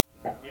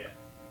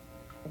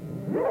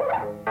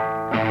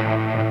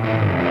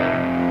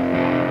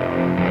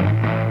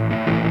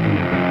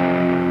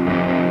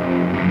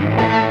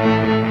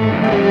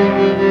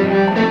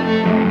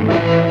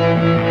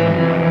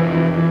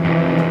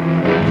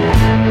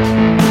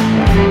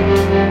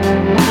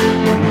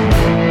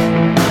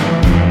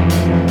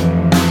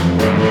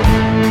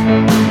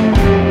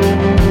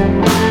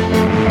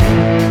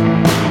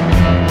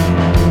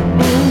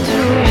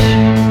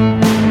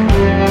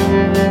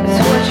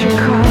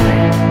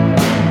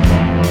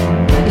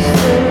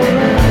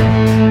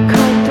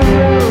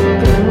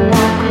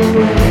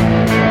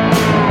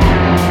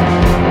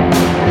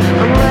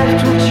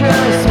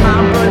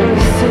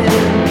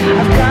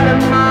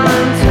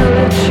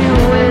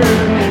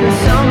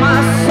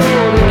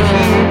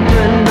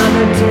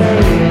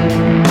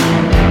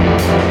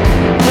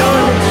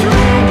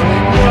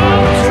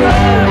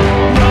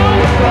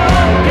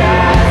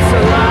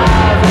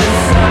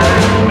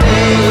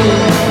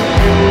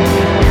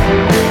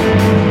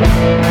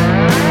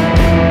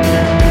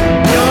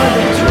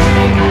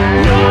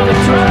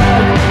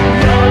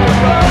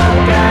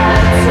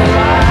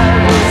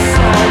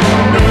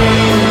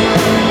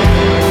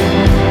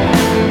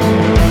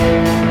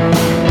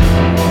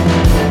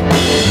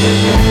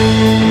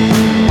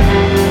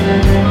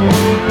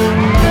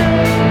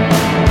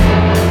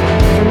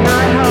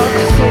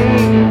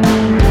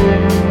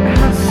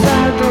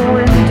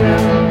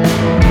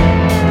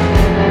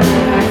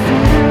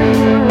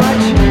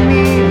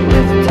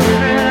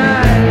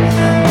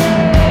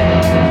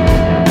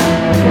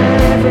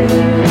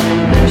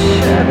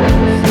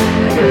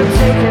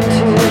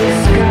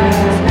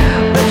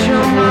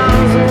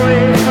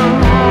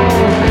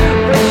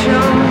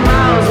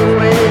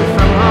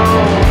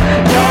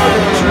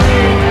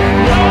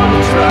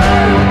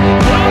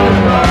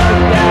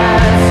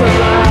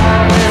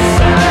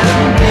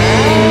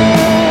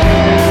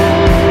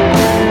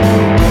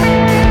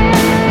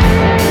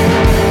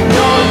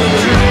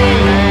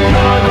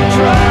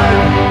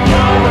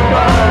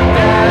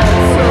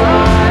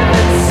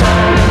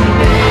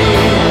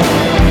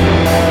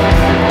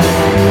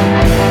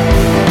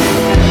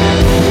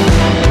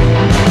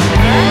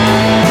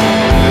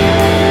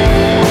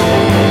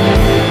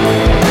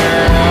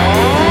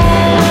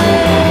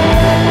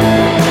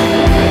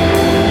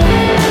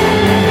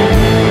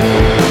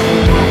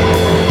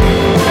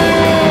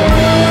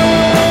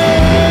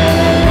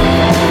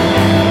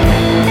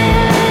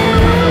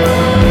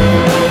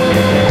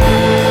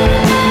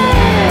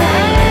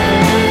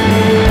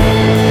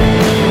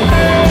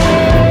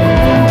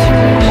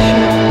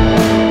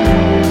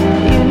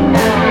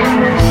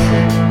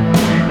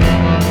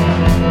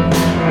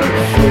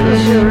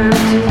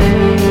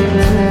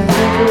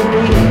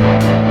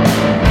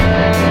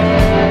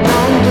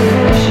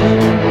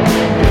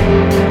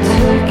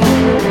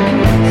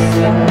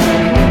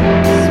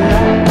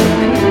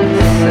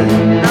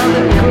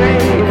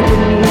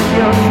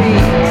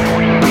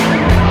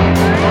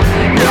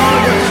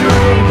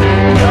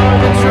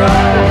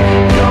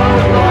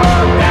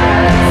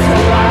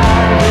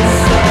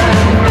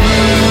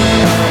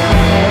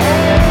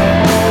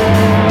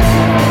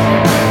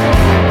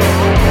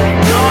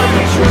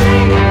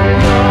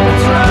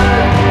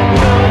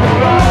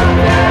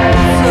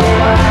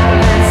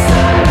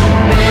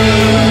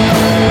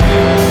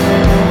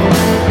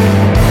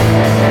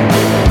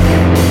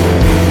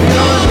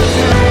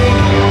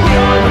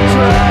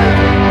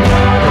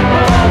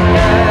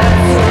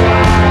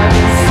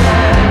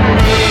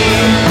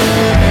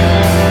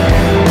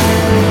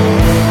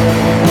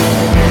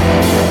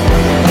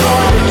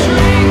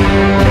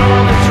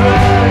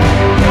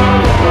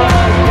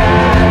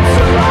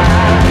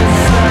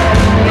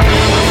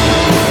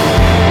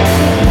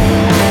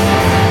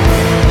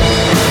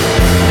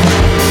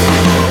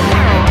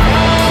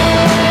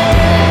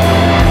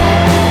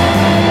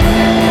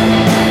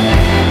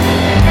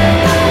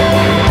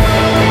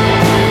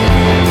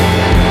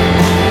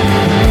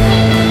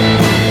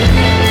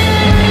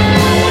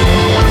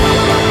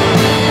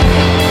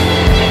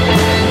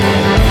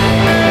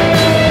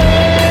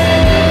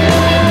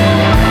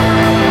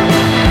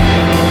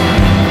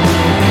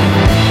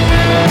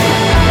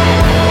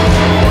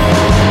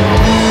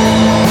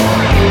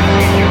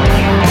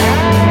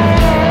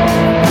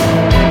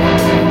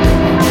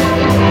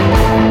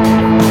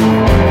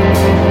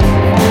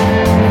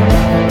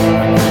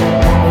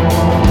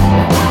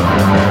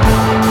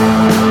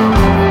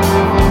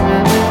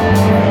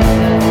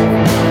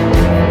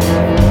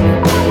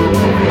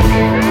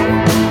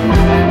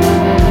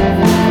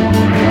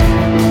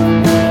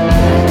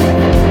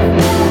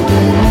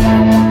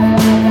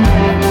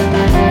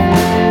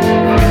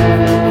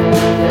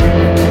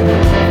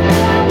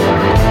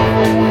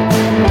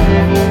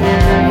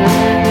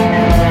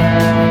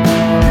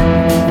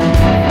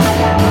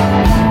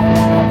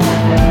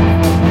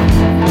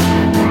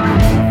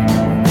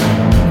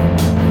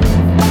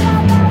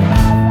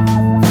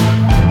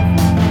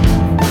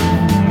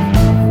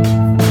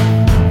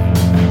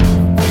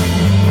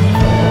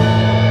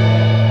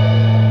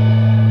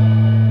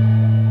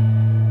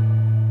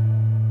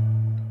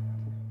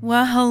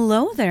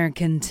there,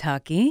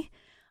 Kentucky.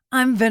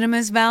 I'm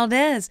Venomous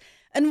Valdez,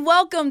 and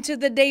welcome to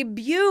the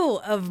debut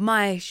of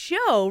my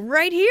show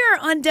right here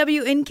on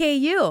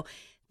WNKU.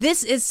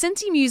 This is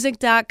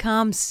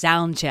CincyMusic.com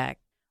Soundcheck.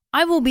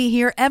 I will be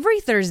here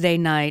every Thursday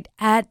night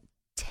at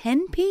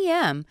 10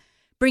 p.m.,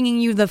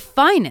 bringing you the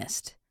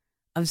finest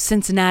of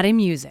Cincinnati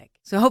music.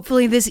 So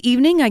hopefully this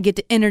evening I get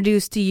to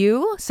introduce to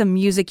you some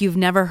music you've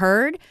never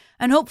heard,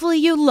 and hopefully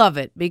you love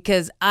it,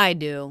 because I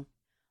do.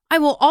 I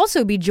will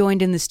also be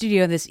joined in the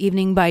studio this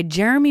evening by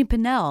Jeremy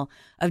Pinnell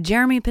of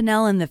Jeremy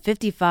Pinnell and the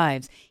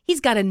 55s. He's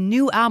got a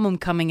new album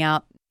coming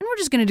out, and we're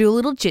just going to do a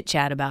little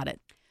chit-chat about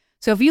it.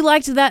 So if you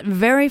liked that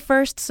very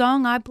first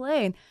song I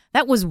played,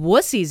 that was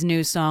Wussy's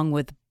new song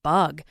with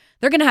Bug.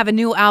 They're going to have a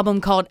new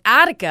album called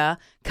Attica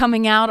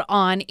coming out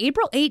on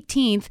April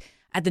 18th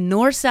at the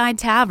Northside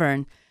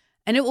Tavern,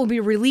 and it will be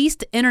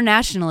released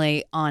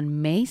internationally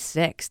on May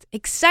 6th.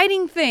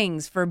 Exciting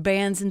things for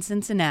bands in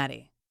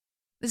Cincinnati.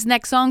 This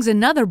next song's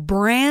another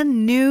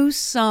brand new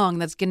song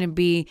that's going to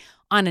be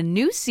on a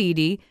new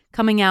CD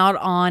coming out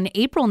on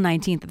April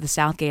 19th at the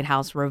Southgate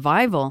House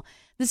Revival.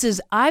 This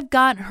is I've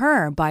Got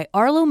Her by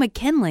Arlo,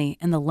 McKinley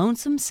and the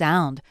Lonesome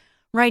Sound,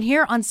 right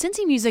here on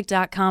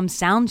CincyMusic.com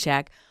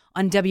Soundcheck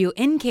on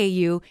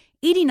WNKU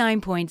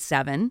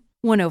 89.7,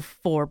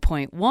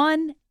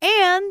 104.1,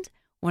 and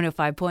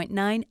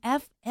 105.9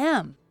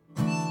 FM.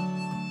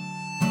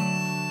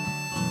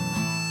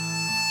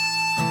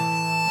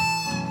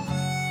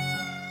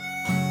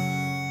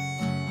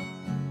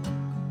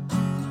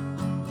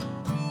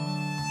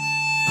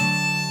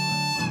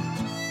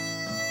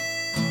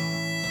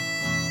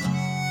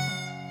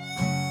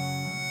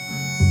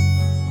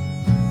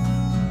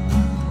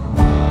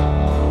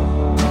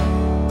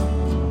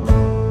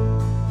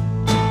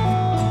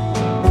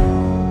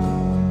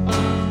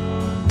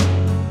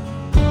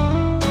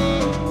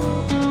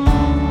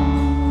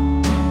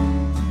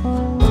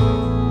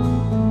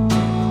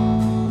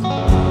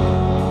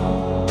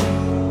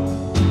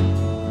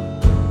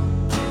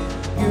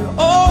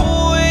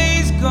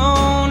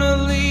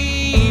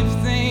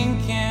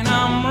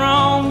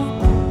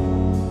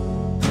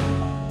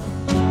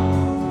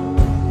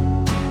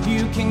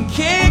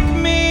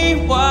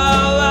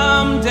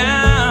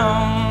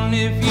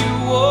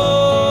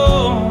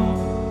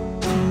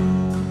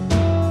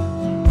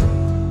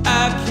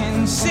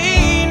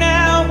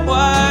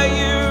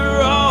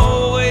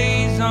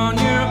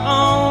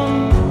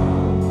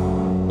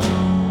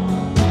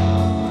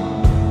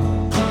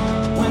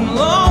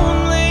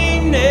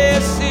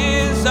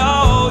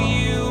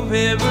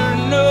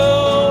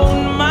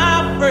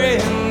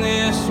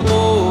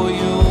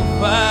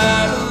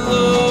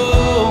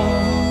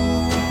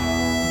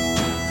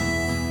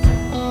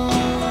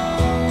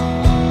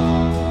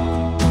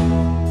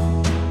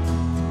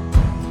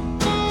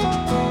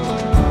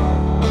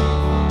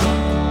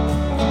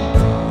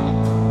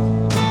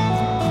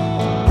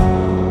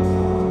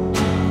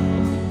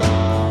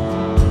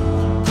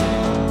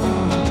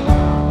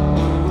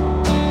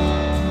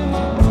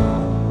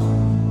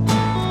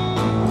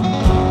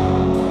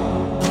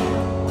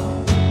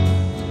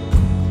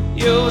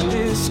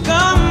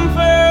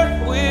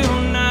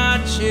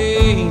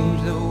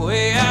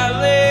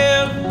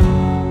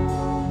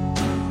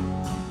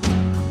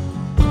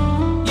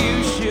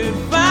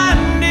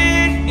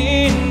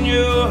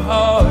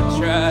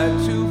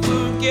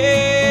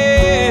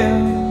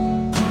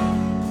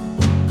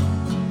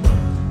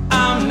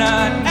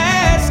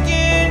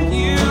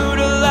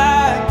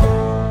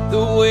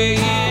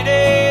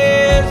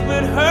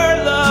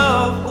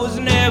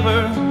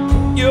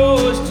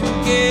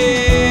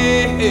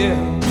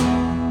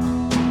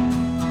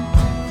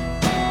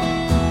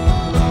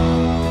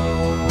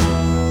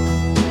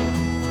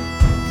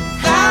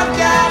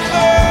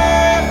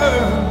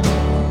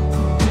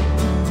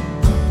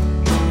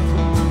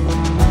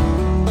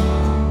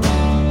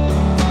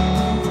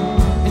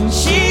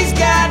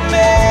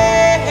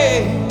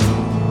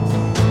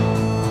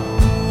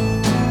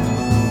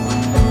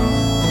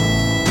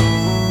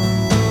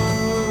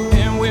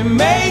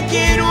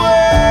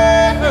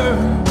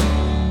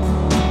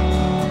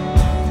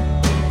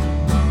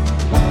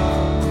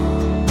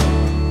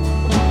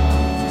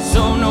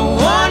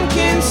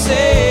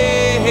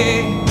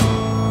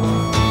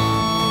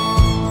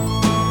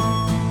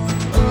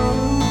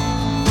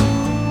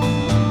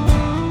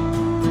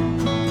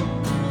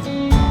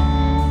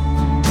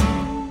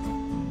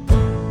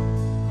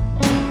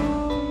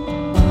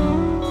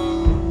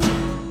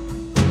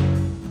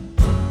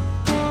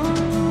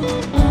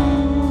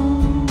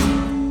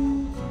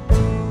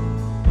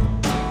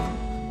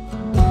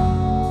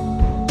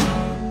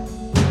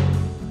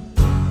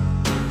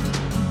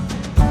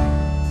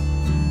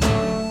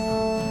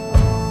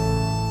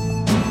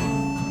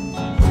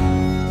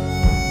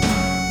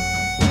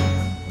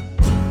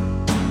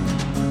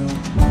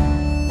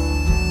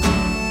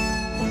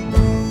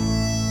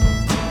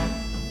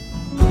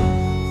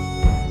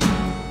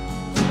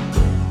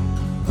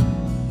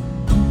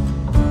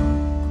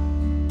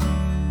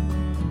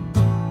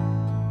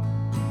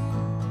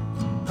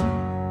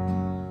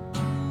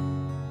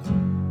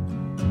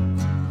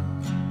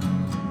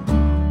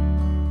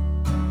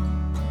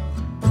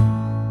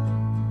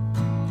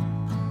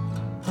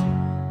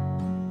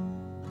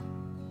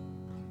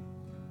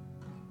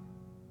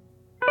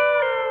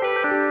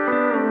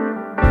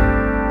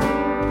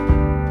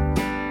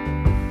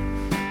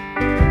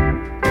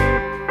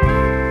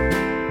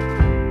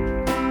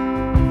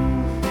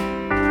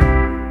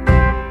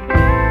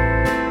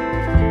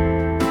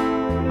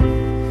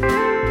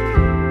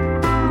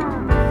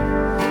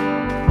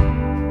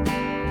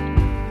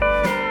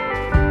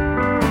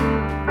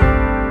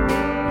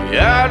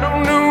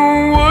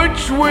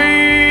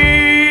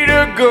 way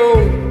to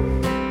go.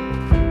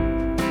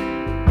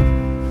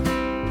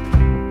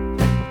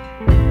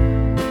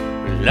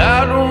 But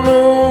I don't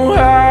know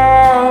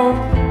how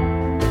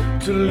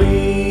to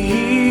leave.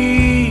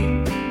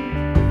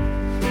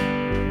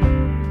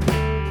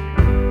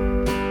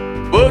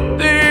 But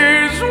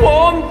there's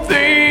one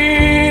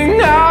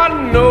thing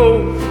I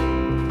know.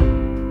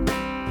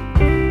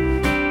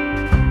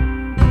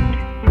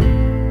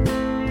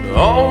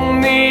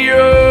 On the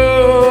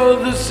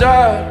other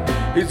side,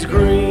 it's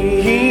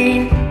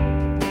green.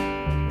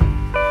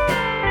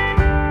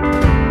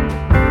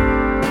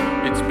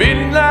 It's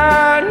been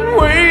that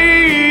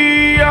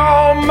way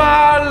all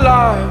my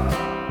life.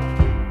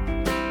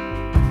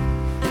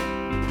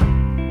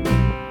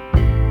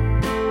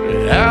 But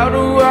how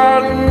do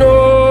I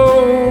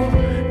know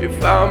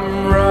if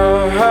I'm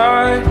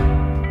right?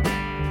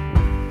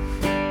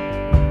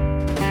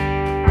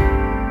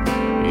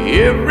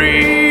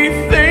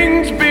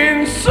 Everything's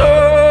been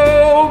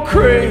so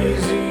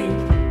crazy.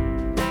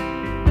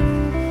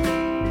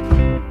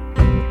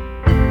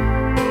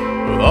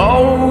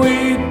 All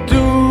we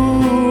do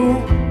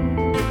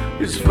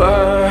is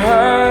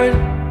fight.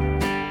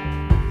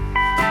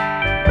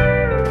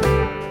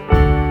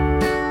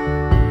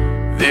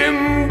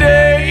 Them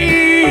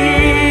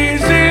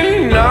days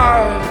and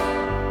nights,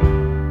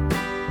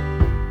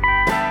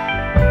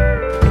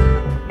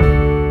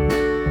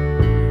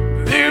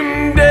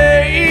 them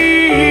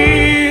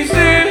days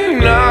and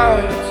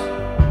nights,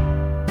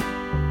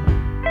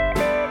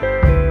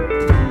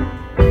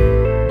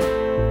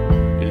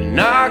 and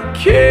I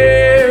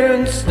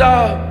can't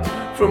stop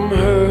from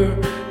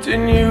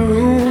hurting you.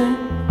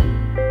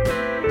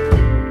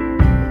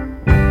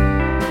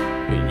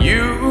 And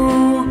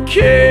you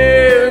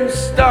can't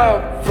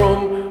stop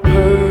from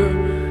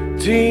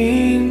hurting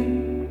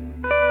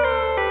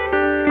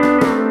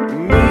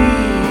me.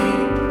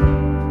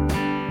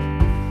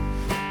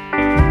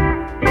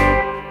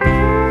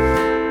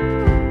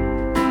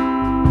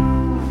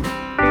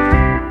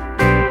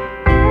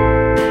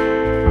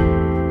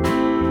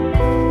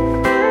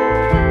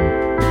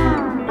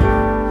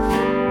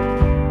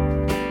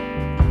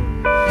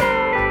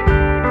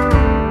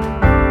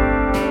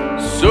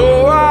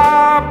 So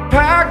I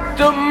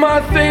packed up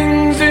my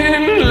things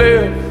and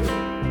left.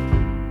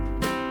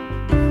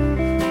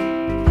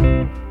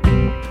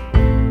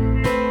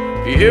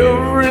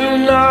 Every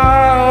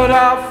night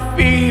I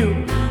feel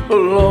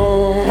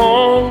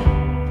alone.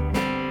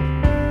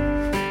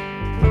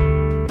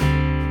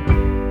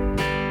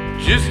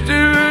 Just to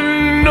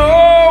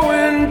know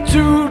when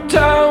 2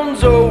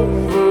 times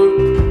over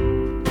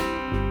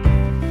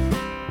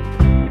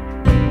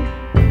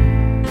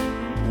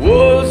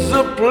was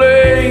a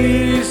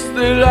place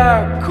that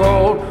I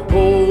called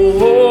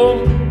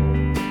home.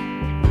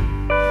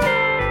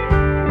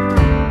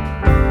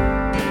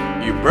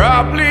 You're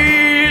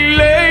probably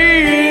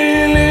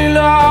laying in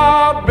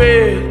our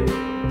bed,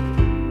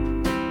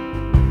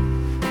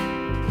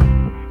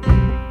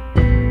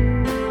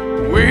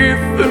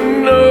 with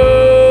another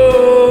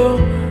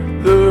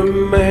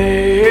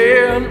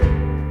man,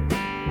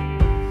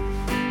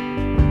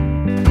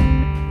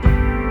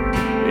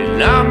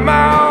 and I'm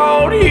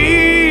out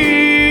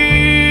here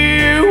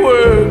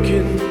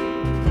working,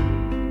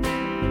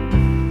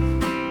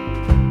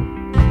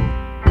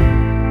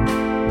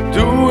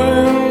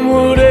 doing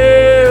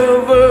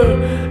whatever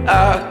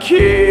I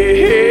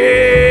can.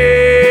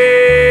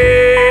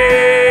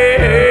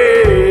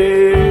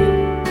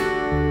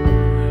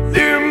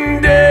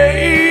 Them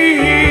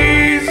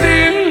days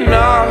and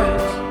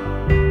nights,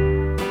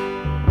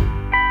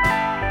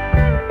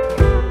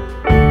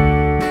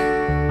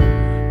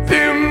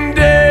 them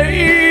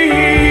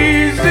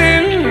days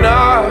and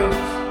nights,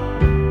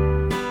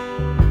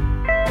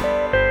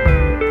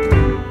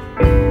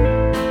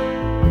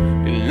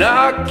 and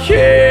I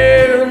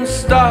can't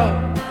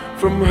stop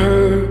from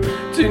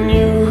hurting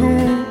you.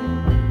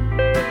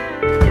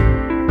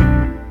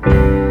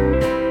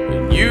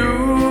 And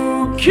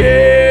you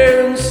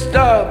can't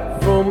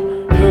stop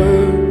from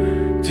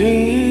hurting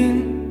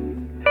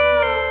me.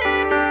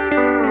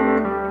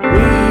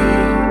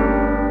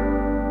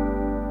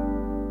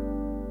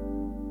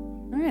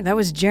 All right, that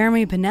was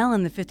Jeremy Pinnell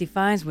in the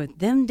 55s with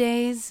Them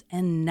Days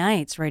and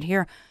Nights right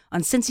here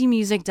on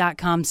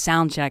CincyMusic.com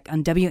Soundcheck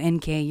on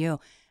WNKU.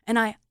 And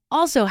I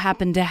also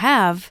happen to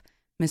have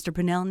Mr.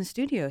 Pinnell in the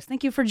studios.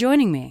 Thank you for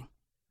joining me.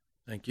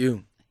 Thank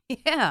you.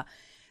 Yeah.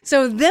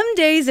 So Them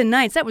Days and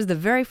Nights, that was the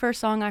very first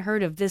song I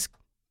heard of this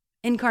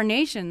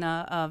incarnation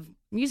of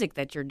music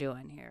that you're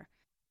doing here.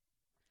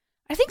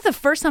 I think the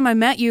first time I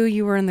met you,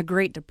 you were in the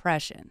Great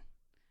Depression.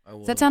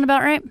 Does that sound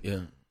about right?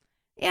 Yeah.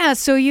 Yeah,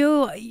 so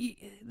you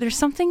there's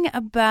something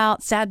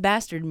about Sad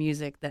Bastard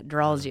music that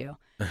draws you.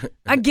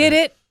 I get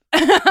it.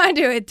 I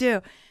do it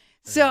too.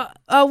 So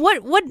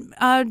what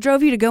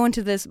drove you to go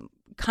into this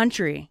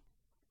country?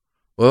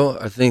 Well,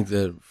 I think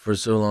that for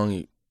so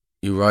long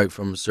you write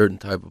from a certain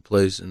type of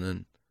place,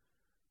 and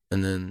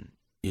then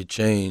you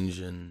change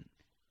and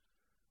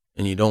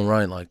you don't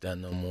write like that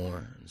no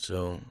more. And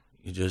so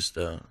you just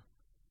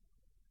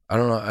I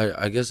don't know.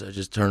 I guess I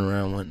just turned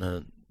around, went in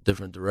a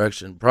different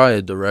direction. Probably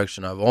a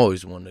direction I've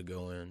always wanted to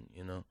go in,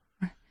 you know.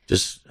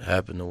 Just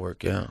happened to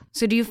work out.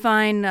 So do you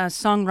find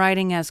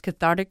songwriting as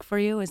cathartic for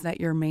you? Is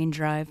that your main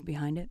drive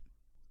behind it?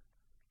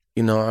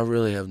 You know, I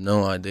really have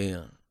no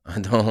idea. I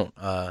don't.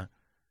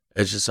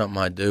 It's just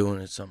something I do,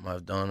 and it's something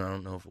I've done. I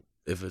don't know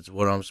if it's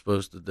what I'm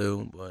supposed to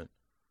do, but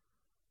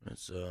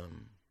it's.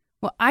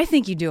 Well, I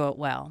think you do it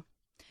well.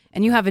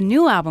 And you have a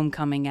new album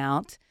coming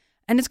out,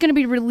 and it's going to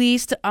be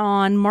released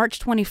on March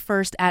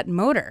 21st at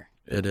Motor.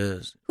 It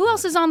is. Who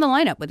else is on the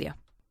lineup with you?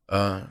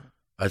 I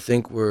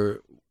think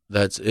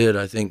that's it.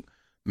 I think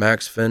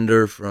Max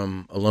Fender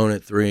from Alone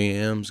at 3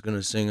 a.m. is going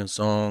to sing a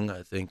song.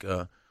 I think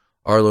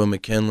Arlo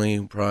McKinley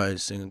will probably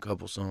sing a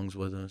couple songs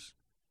with us.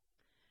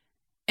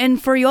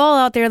 And for you all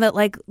out there that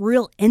like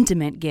real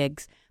intimate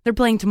gigs, they're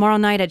playing tomorrow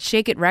night at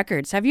Shake It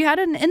Records. Have you had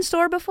an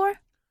in-store before?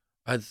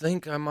 I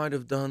think I might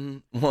have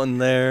done one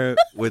there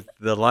with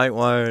the light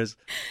wires.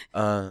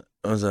 It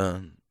was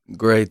a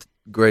great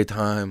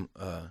time.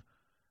 I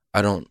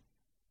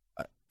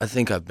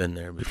think I've been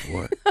there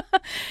before.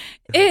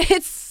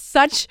 It's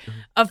such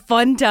a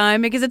fun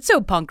time because it's so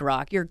punk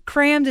rock. You're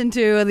crammed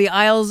into the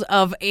aisles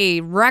of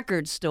a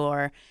record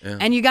store,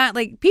 and you got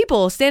like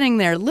people standing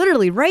there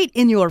literally right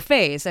in your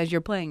face as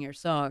you're playing your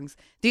songs.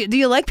 Do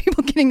you like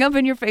people getting up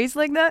in your face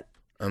like that?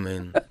 I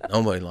mean,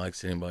 nobody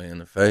likes anybody in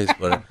the face,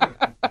 but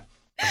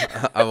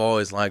I've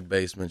always liked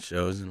basement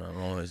shows, and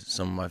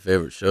some of my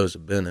favorite shows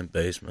have been in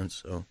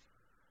basements, so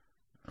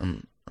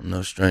I'm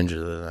no stranger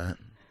to that.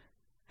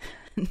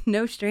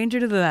 No stranger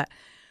to that.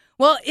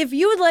 Well, if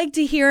you would like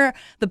to hear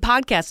the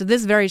podcast of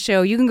this very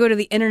show, you can go to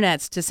the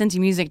internets to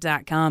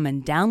cincymusic.com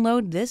and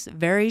download this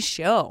very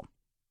show.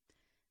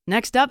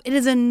 Next up, it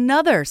is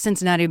another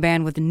Cincinnati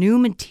band with new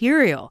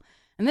material.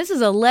 And this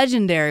is a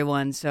legendary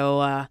one, so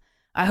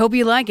I hope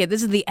you like it.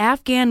 This is the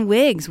Afghan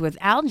Whigs with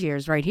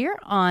Algiers right here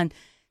on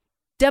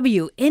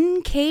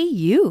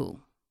WNKU.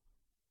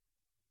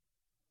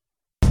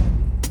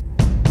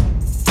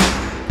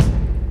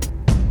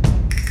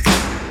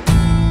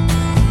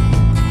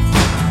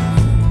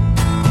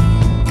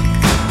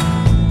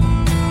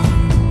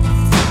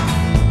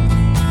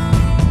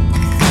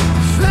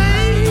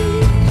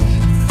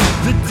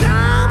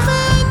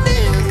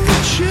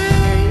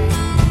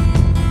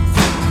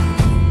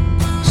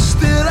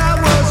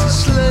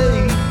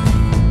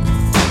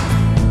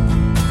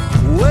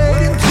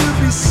 Waiting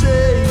to be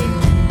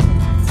saved.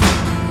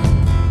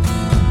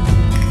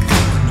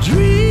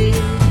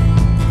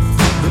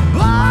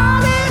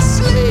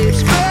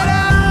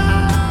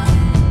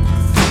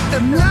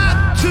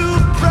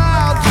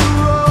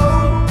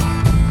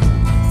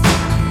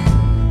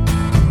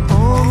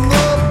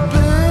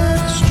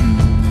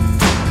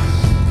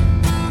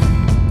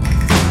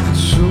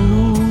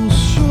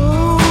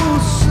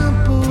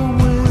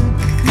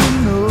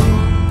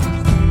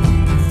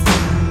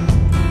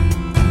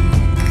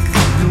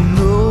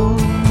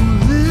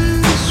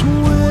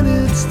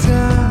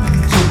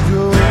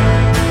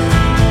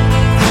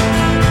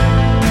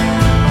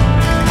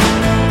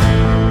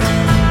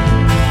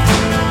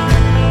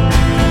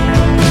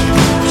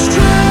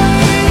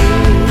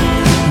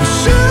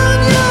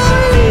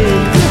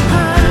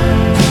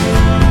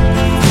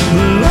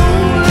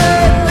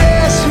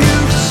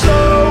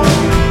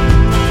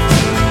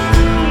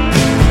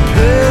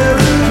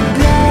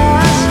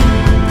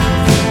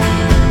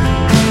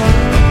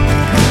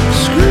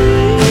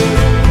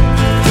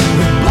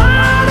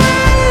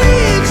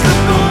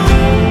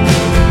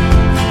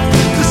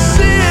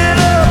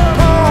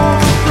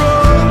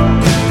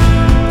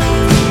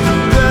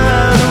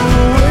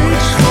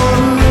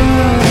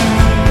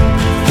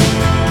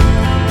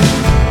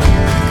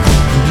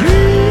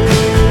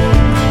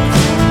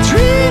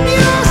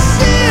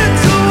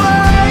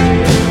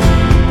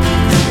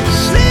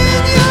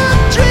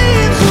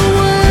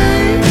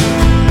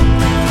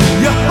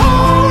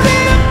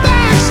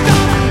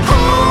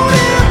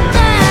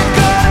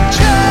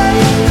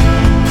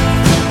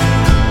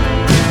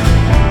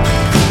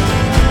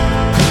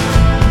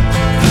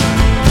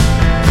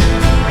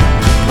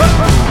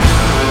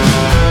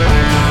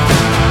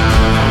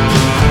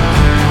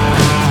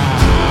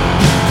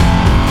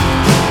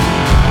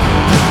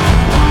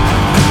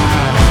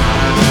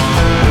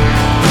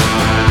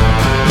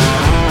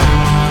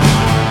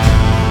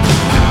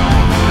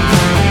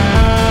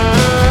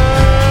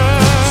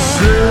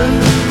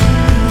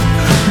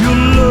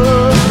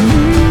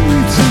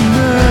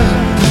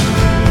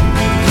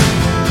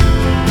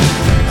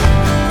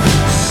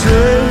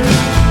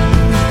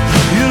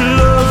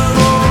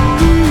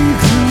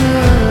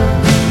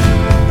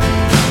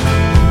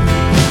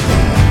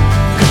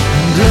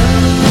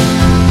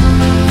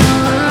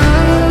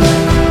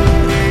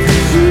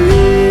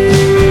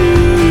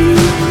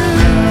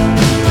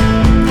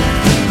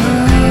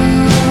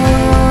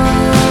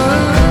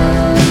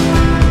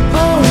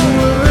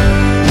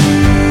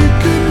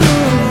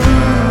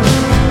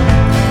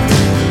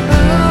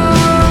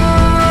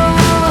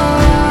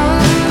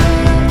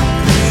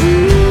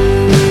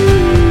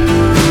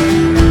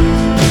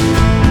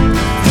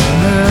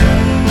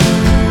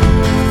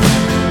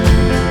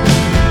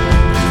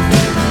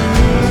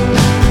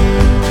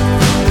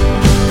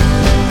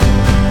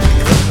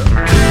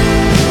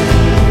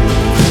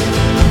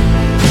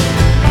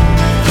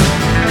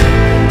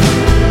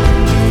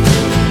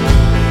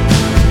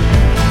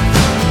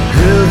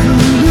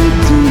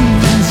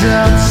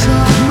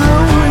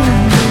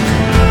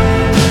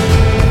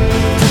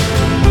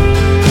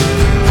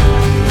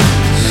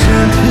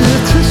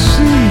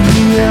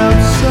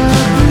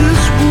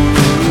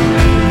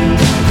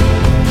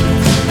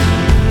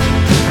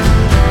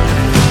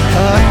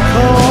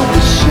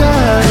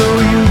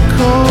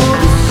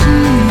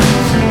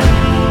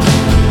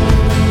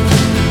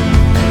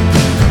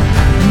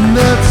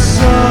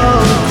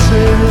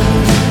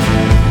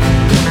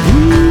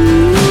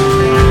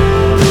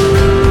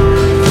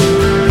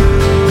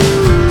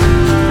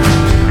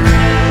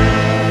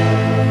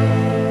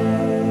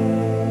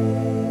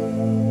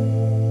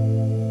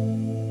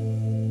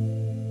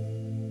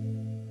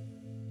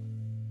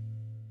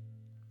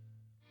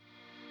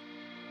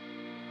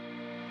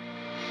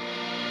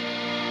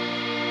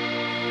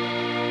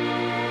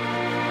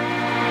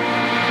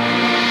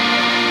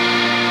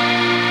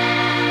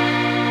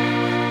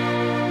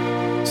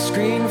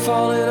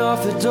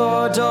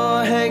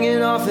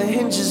 off the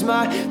hinges.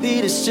 My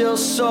feet are still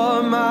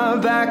sore, my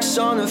back's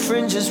on the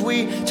fringes.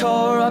 We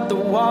tore up the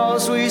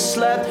walls, we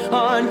slept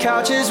on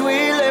couches.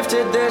 We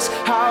lifted this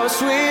house,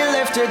 we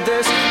lifted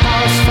this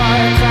house.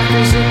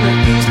 Firecrackers in the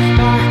east,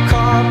 my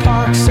car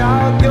parks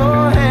out.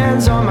 Your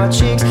hands on my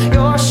cheeks,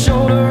 your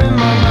shoulder in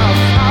my mouth.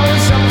 I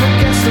was up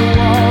against the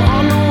wall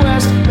on the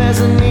west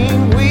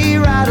mezzanine. We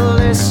rattle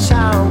this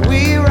town,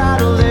 we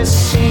rattle this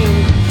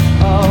scene.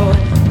 Oh,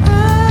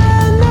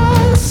 and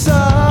the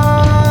sun.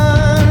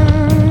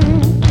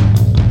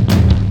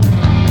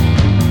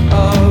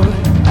 Oh,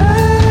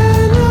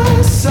 and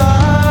the sun.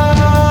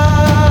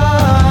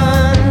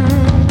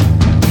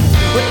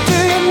 What do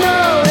you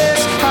know?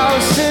 This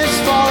house is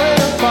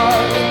falling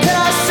apart. The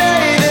past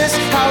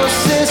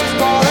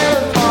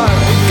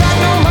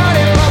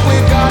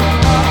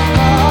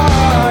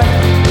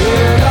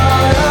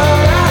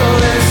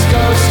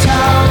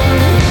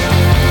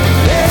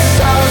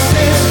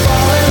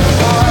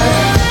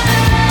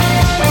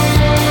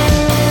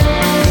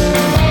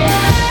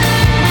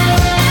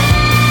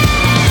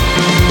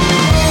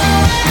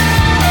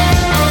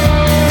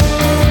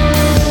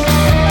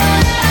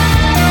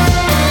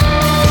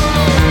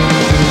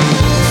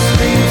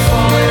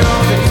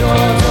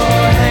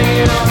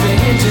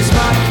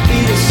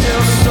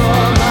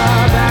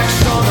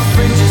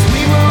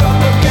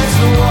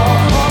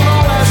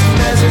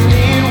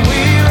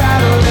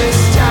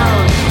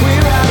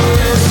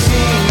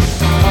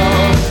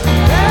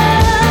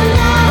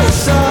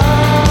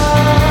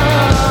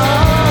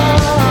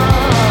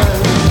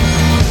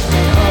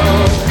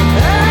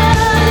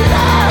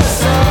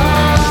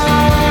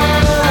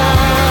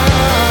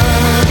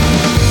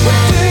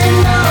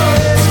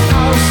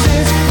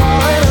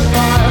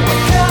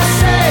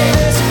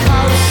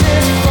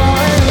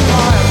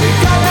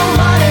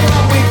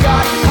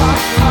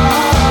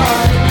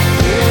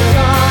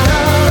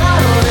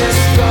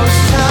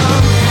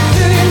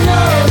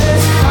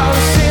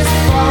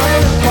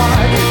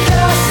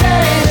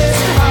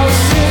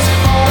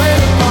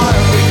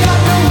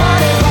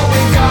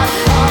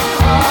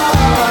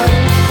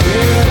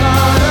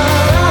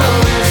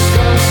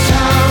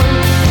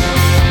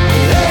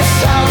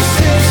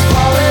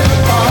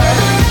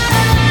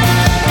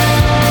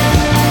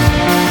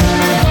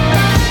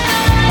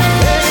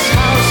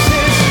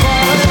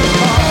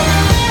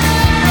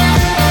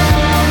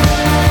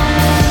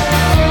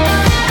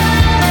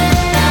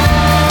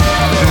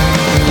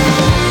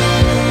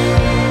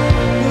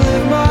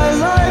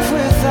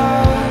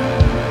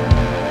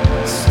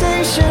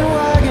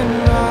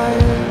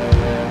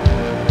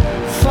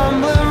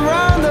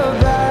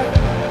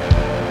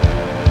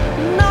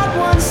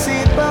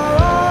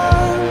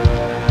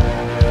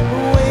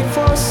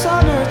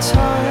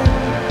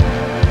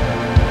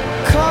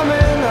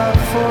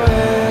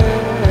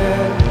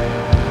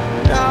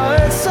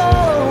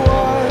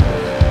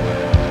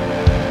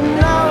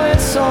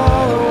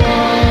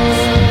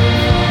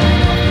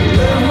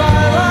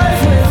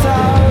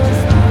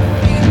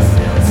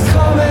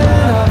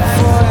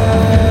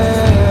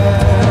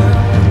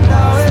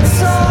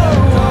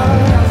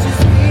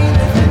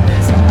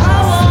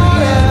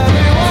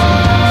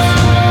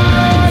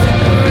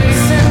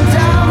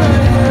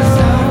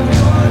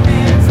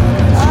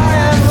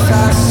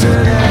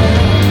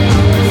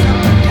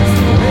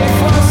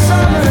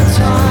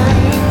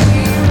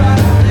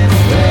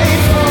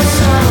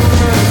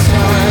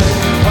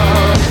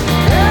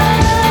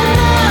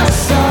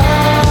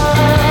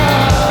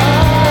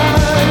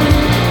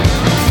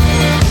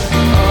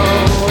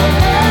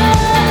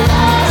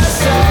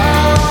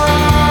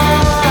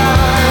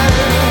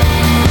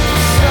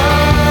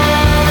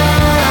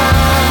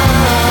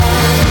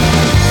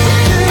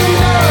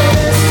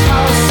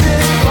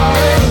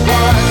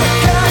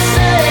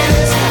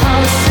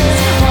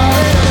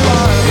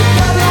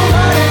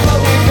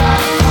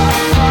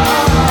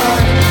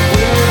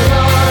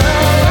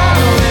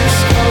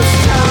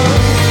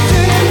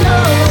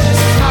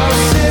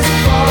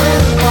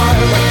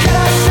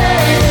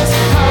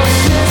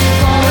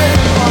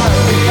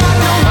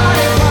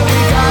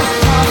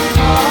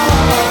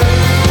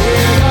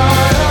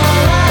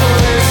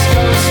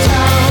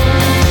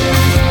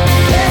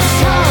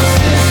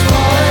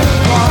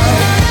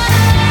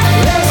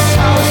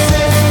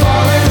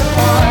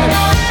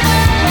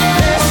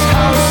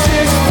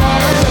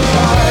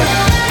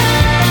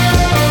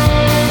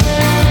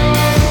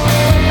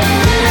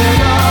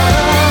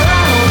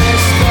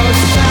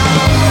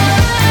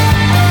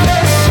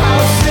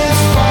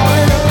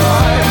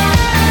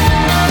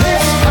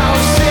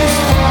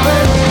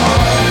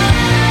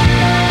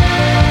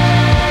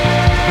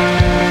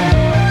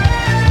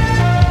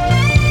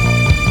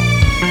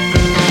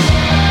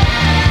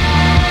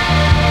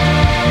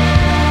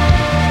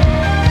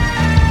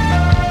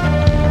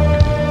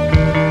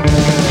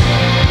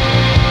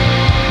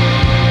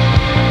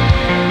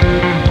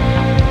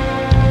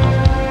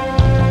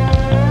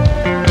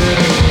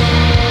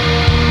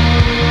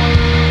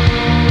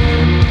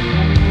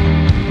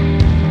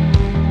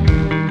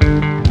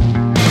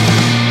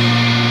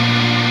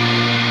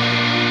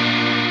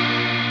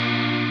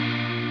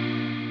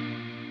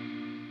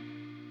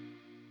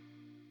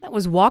That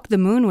was Walk the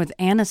Moon with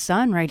Anna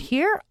Sun right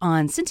here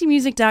on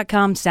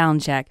CincyMusic.com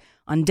Soundcheck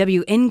on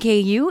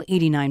WNKU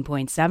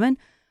 89.7,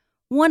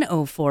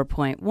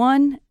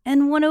 104.1,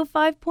 and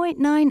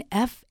 105.9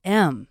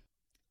 FM.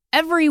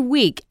 Every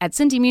week at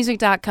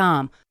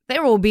CincyMusic.com,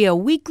 there will be a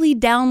weekly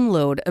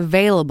download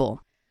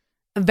available.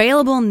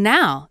 Available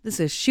now. This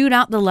is Shoot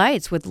Out the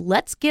Lights with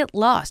Let's Get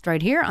Lost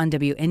right here on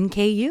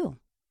WNKU.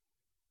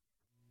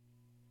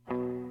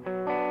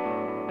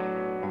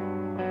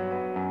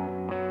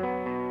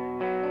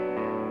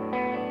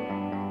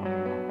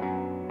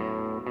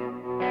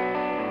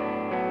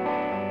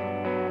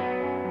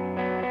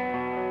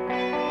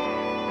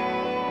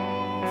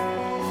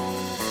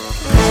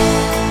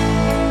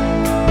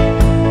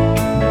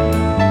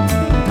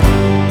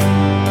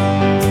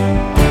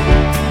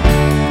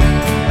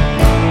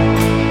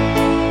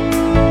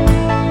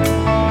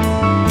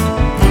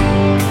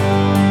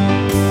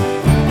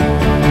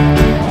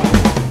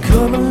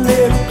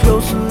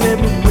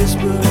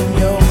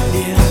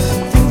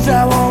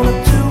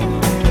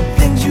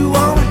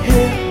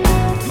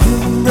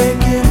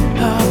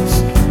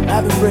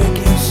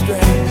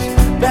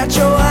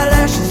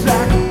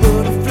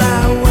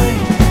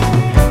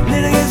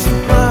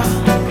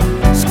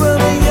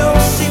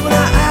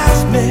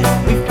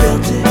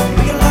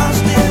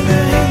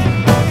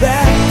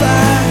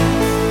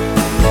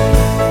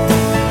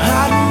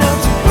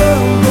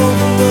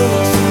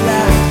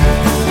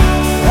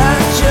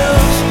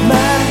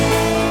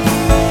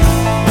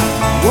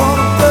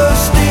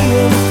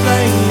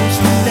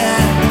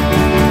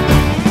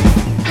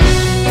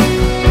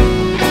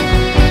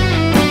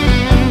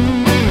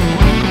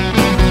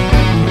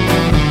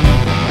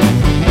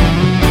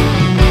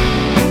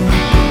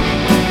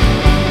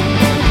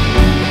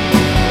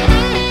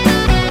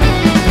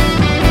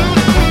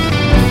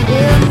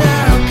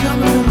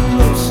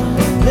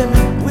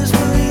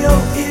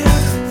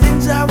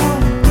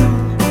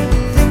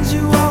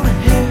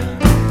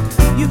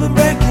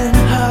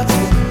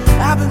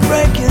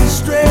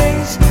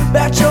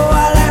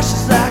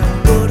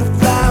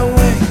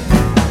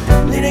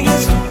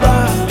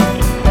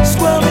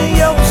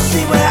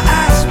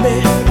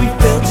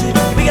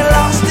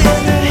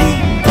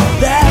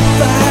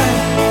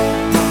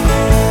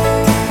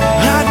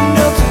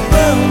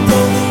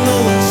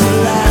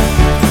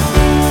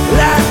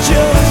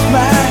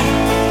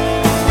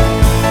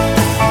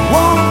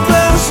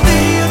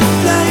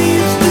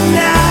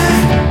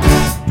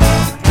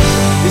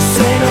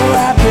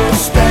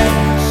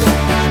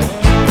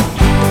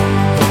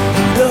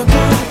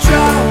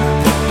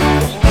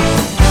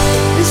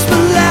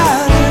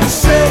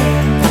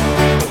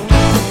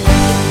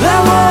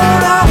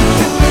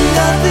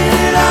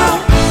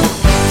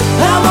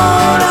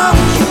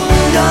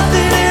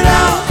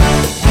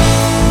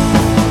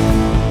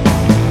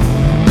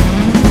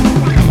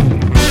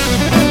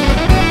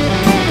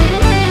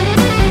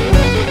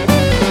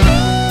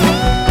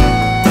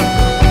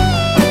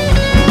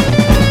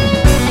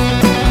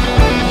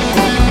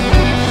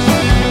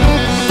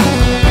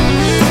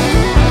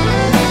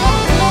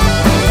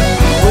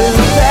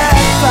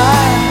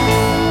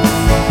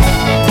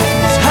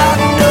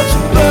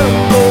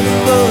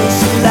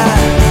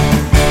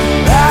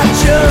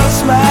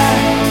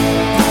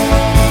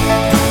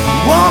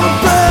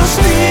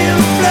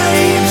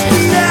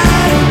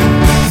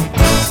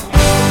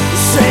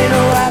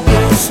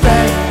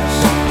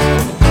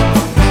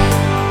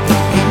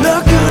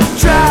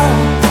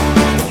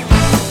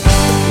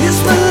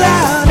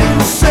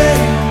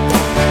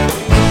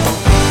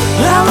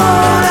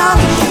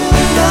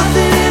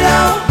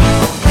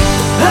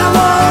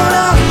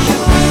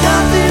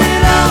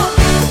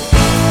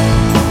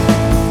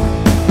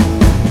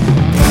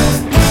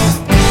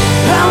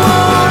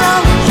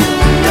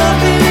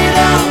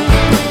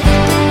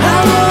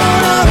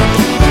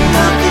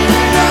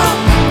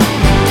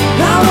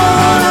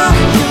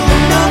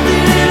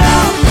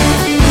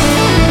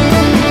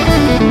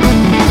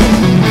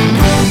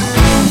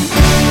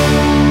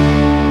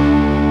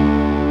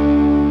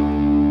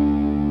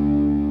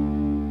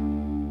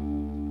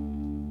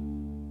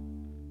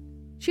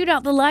 Shoot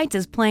Out the Lights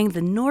is playing the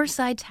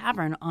Northside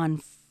Tavern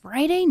on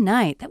Friday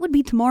night. That would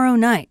be tomorrow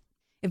night.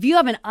 If you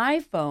have an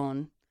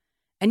iPhone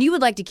and you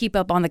would like to keep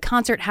up on the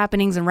concert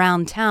happenings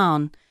around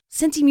town,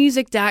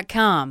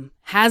 CincyMusic.com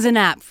has an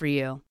app for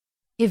you.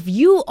 If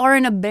you are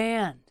in a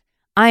band,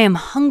 I am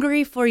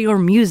hungry for your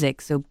music,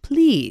 so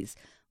please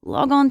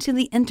log on to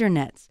the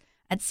internet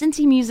at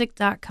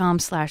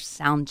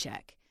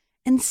CincyMusic.com/soundcheck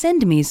and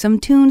send me some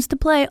tunes to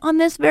play on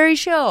this very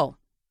show.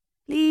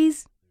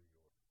 Please.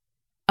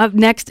 Up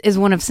next is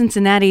one of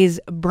Cincinnati's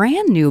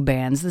brand new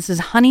bands. This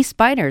is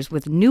Honeyspiders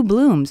with New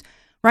Blooms,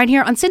 right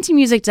here on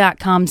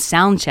CincyMusic.com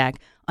Soundcheck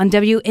on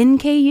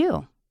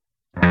WNKU.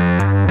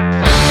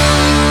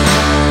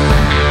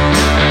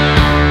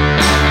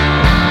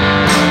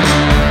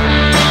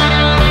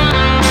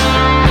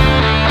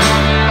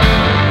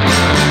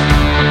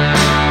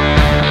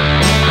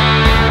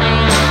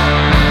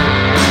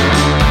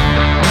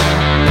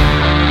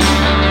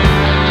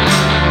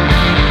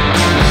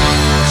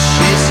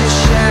 Chase a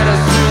shadow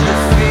through the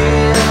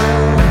field.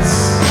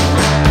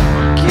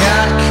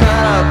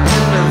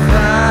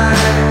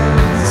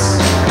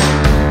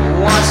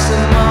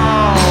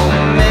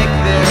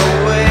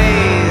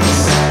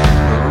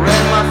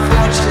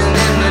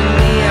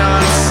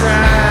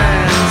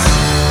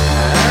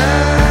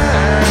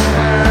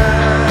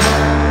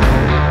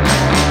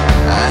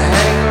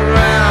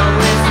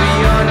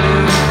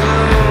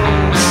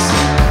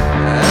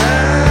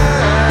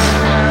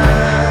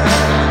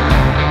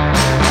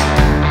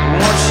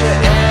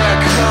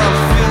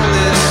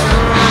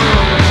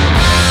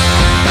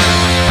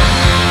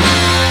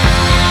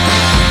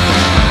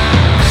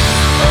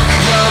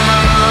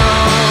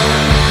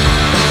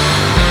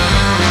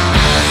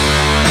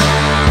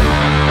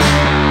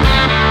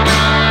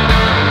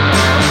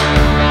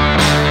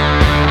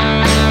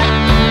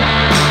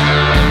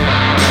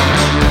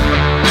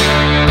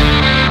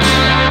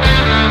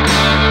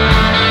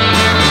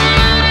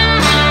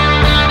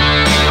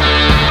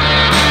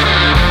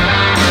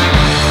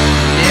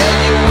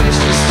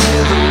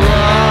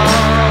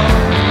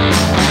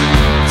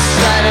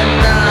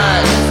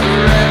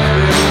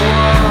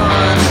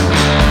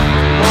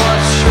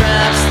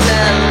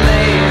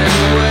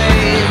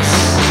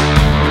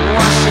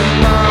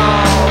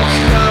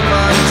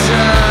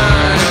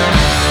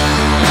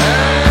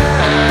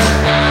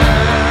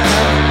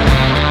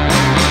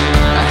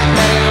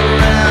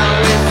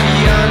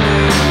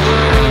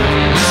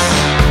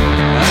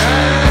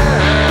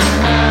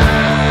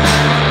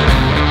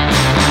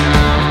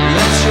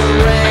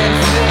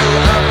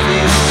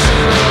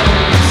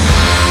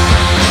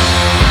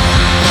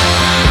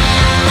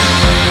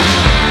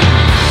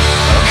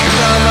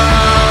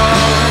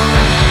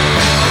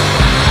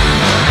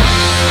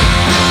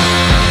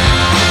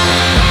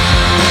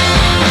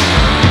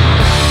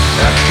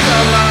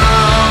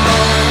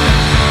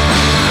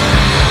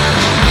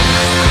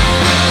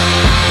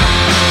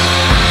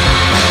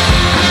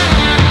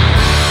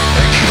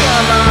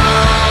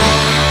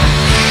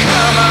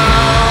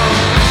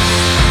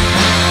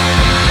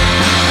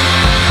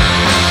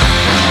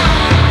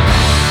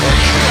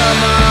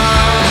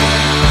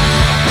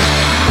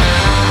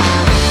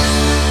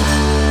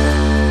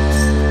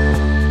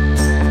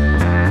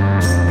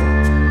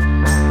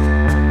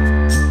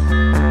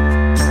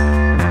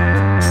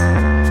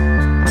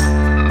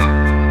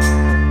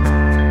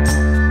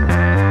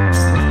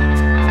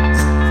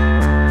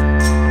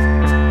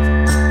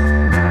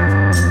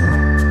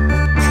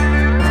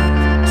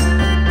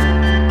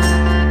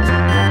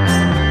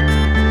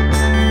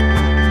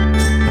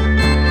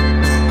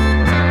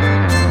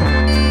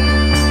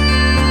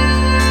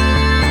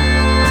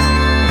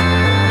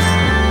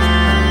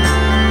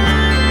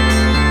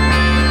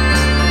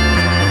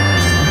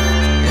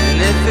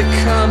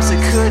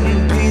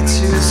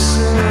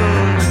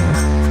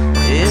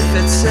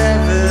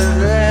 ever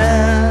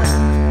there.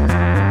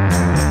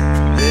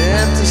 The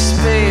empty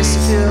space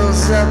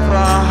fills up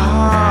our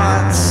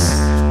hearts.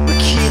 We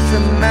keep the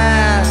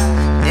math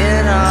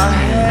in our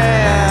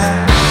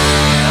hair.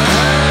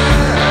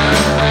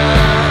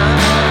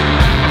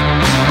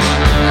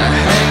 I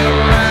hang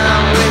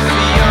around with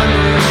the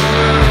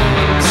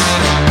undergrooms.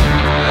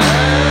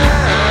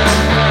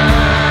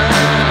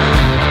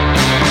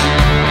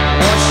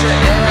 Watch the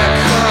air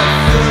come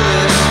through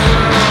this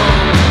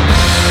room.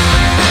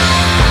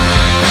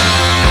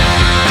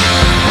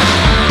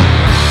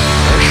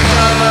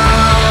 Come on.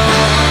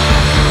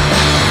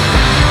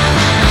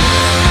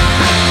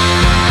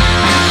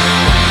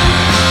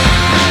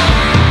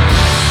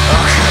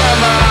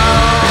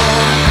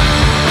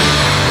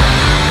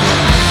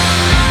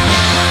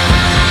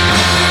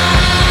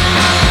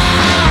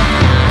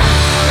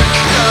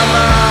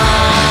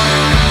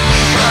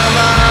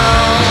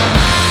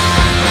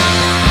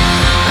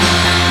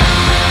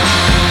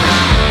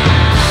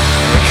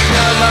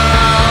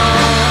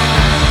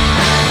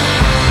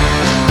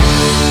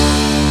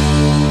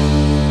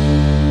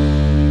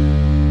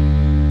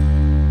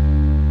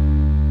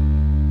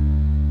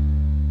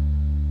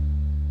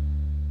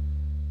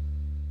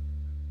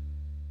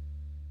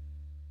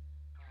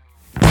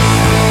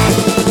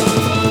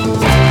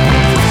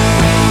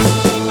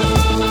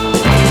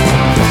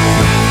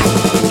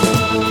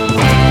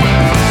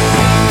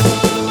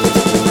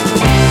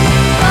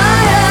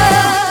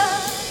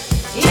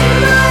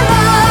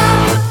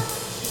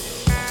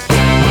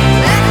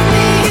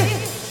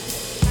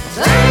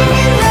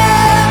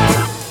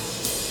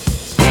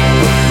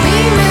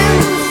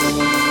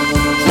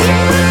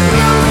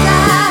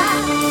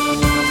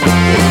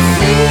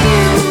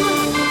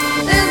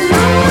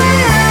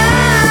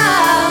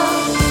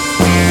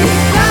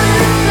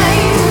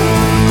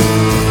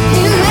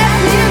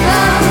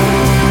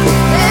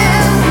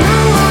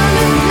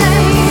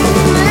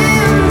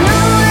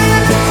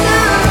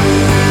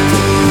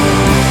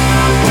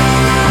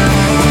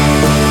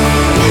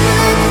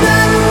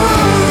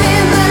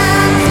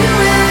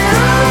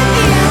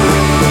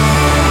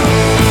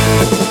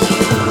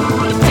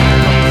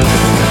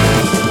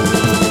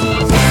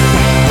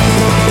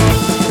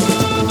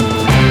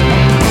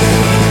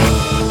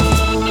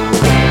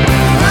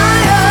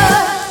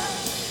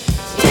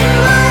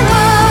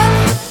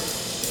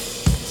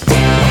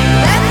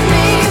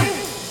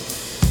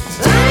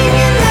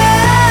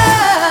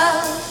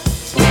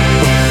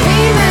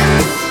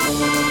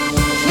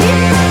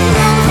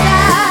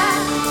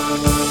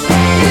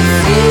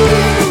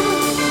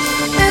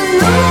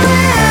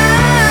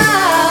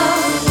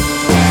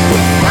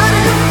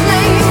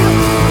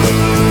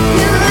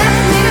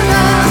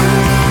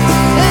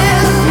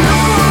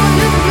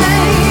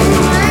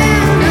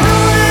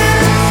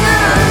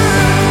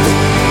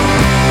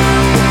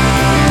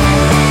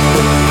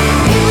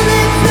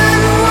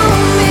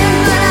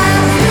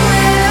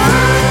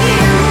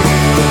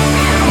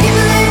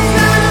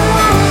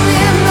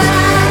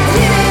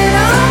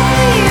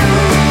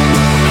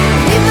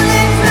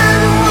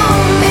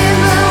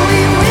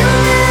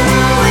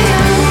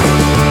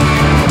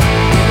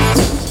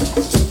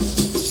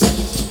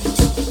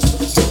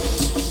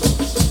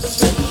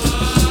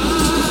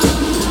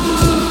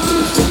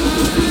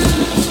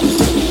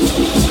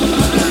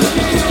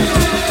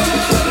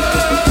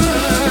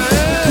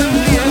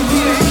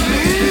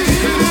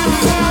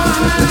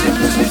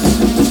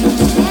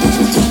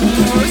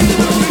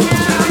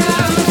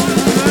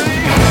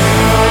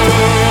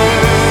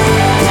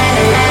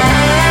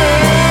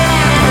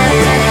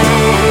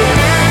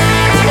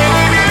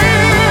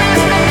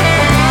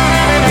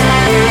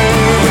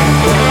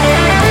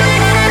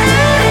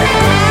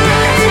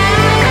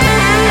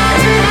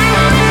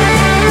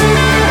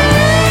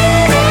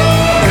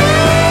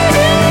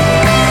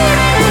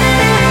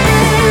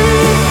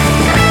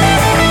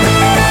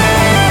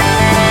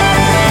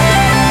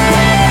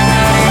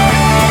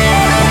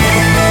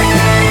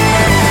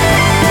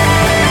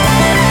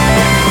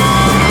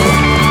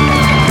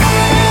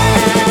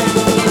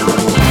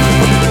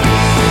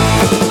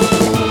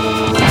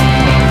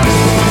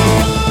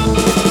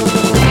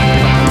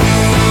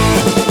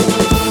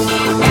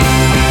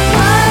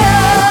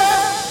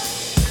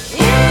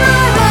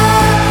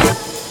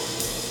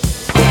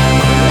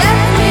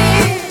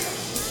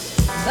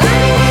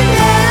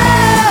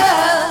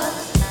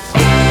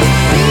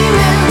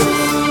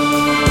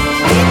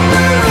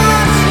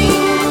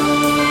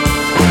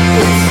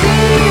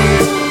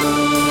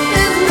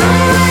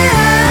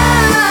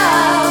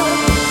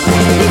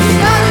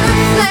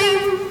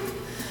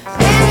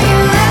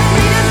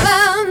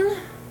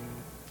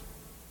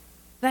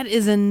 That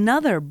is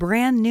another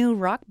brand new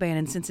rock band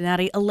in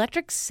Cincinnati,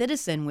 Electric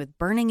Citizen with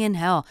Burning in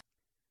Hell.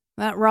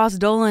 That Ross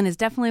Dolan is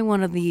definitely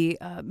one of the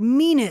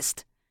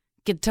meanest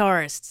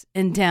guitarists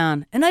in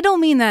town. And I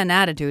don't mean that in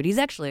attitude. He's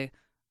actually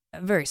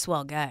a very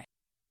swell guy.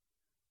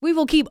 We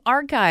will keep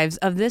archives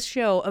of this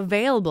show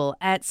available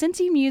at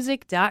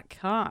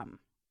cincymusic.com.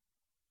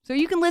 So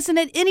you can listen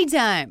at any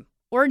time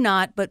or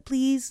not, but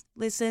please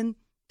listen.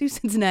 Do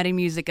Cincinnati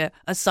music a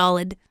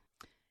solid.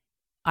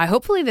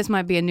 Hopefully this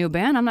might be a new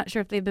band. I'm not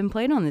sure if they've been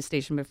played on this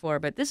station before,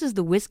 but this is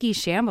the Whiskey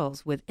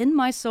Shambles with In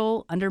My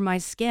Soul, Under My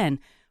Skin,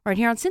 right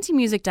here on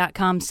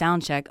CincyMusic.com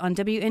Soundcheck on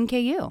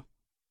WNKU.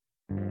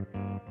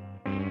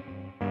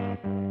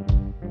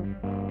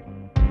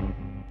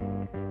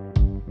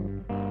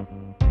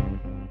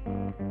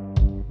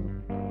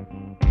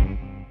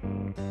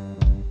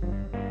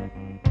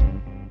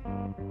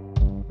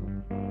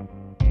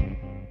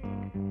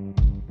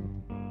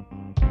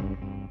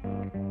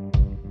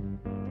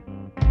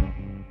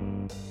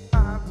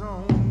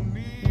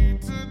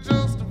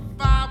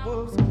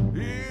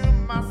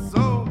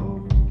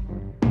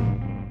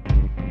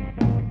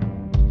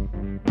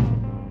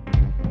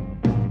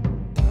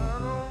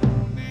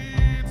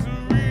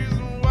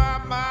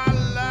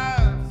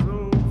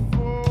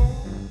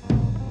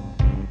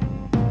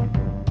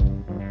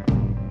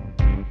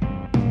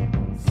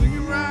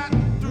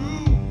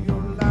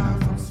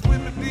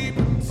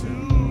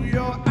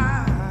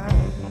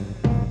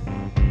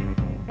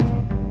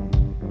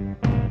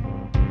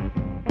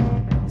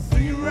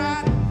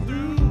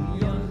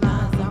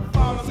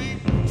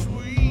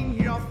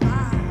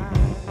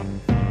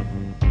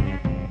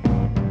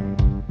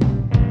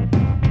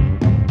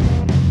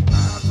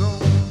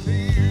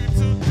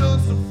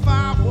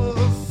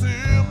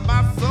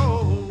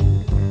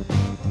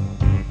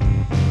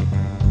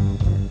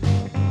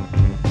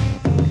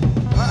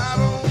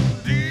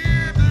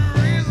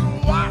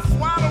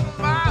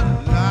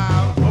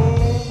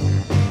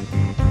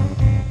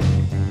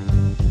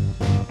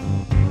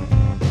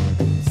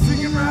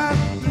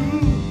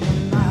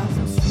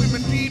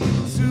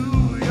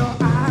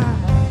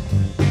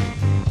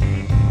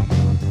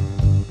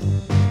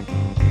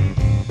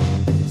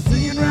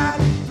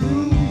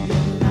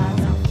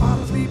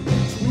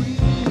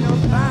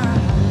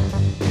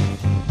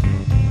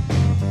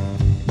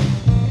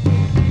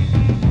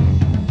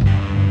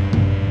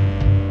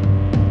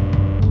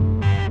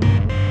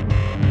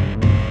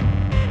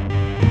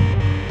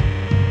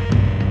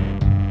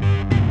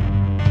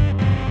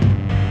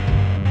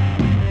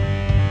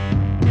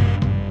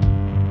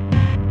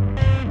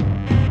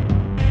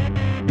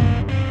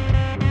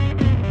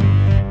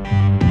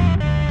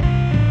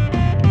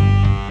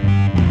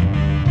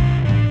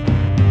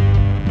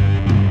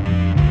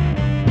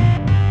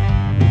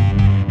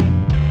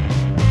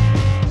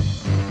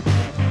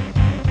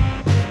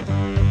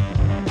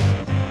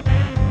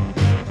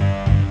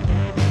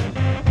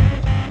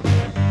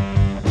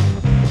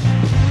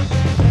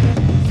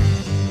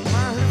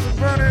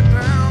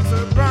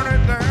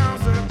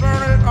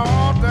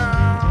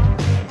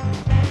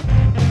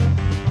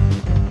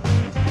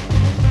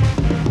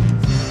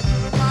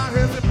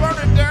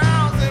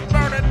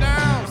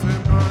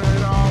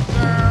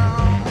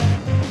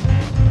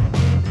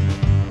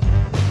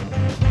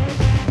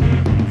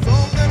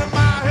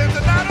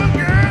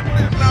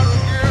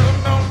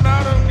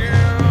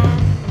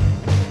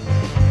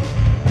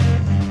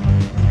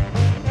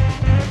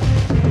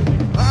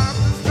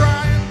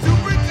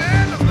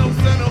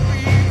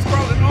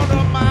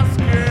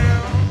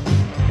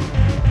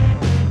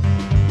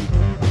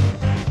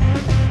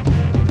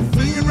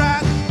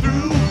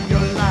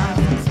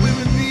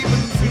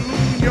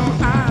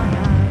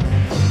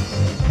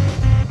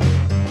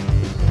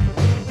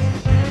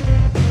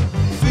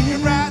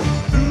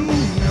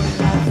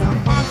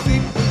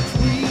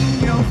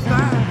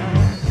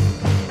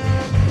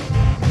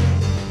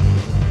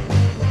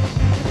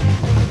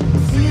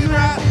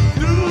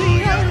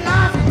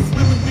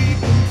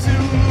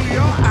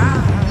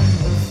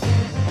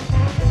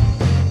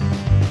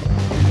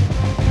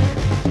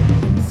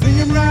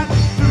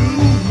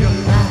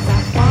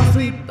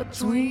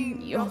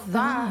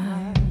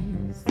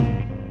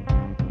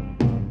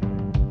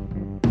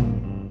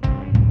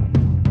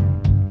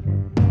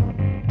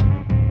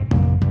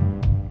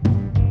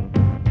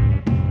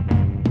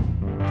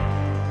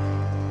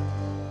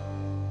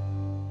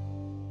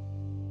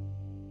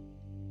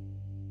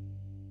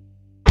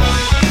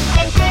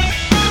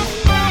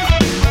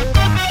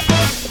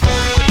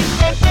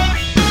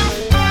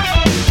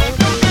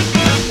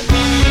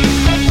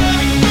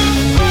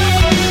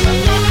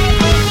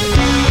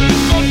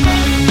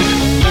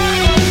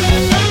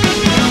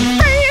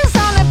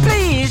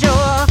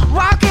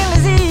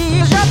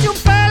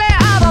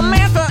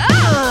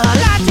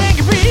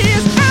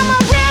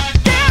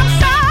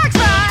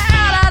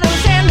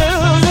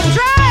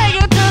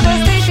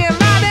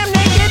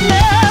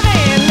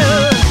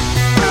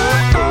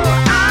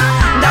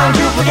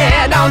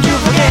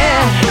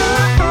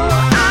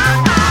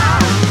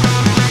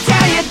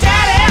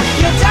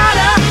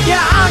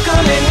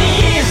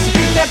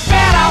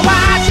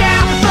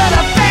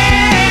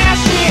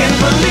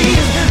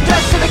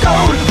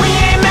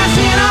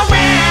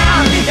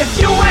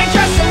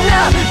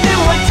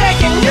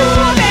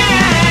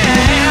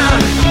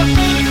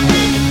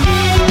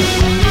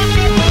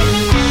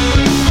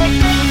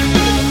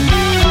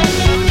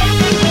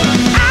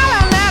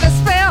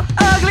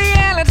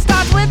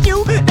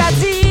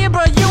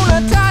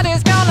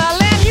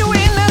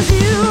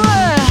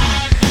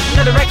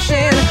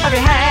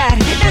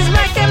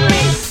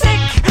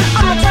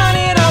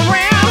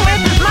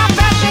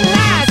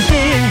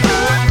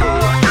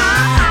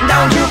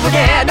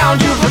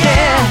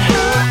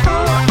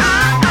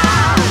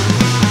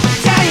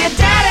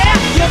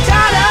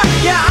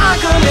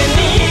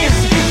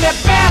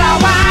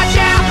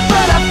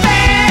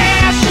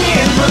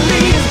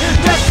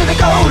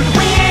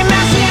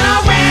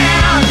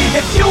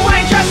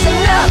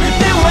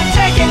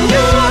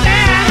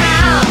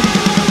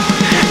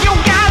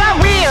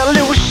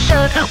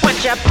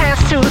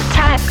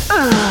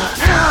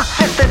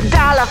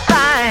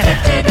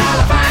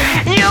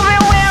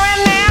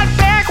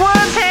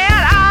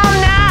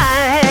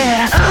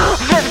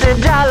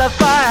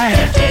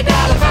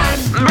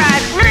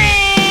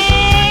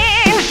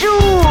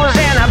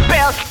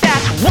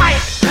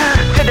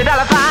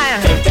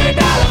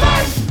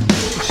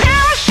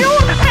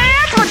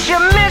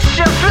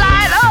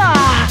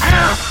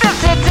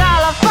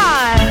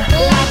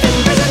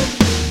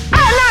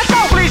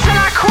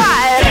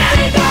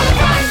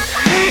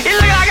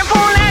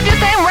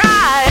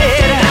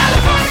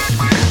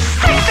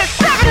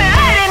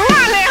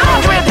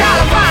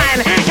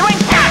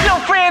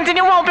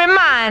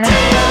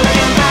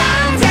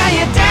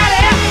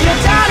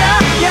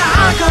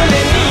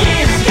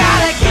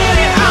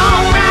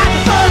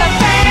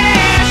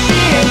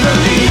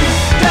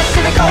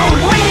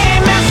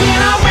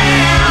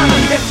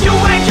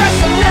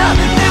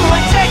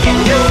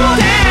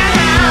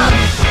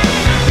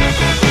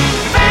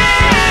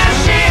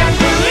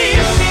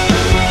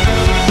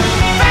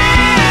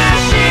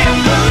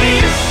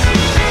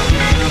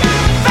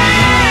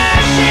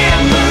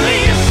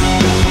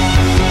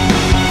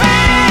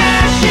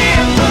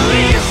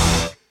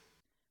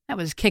 That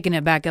was kicking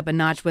it back up a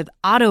notch with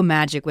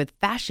Automagik with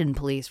Fashion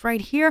Police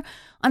right here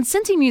on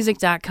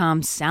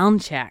CincyMusic.com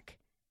Soundcheck.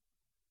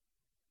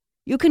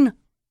 You can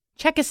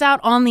check us out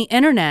on the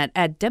internet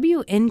at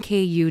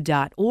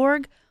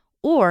WNKU.org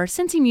or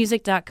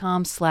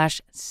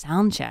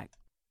CincyMusic.com/soundcheck.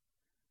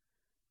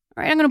 All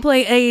right, I'm going to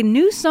play a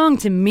new song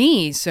to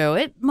me, so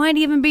it might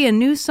even be a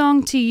new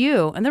song to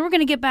you. And then we're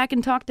going to get back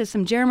and talk to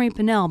some Jeremy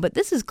Pinnell. But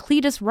this is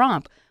Cletus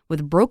Romp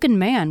with Broken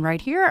Man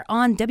right here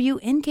on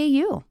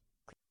WNKU.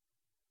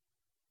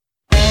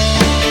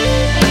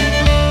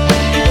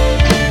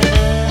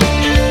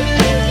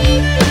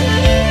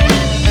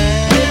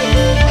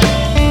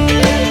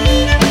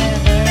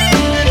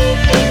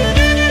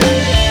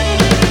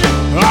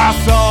 I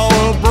saw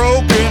a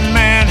broken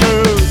man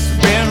who's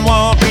been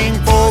walking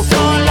for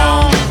so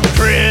long.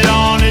 Tread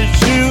on his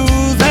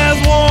shoes has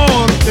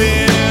worn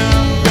thin.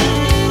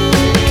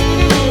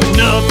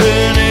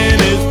 Nothing in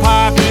his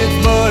pockets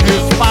but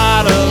his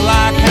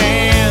spider-like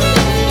hands.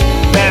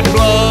 That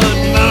blood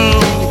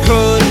moon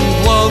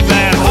couldn't plug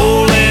that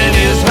hole in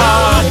his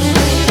heart.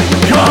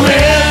 Come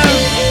in.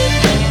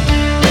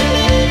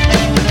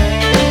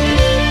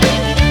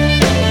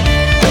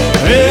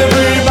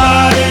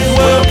 Everybody's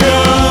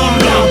welcome.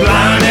 The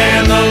blind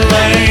and the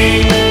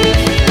lame.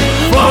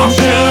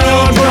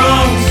 Functional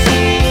drunks.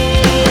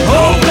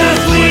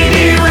 Hopelessly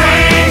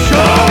deranged.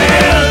 Come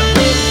in.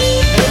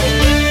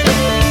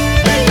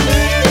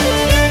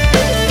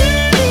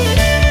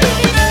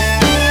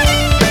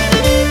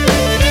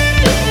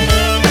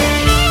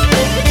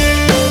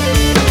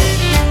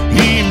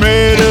 He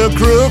met a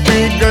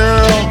crooked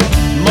girl,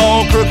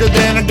 more crooked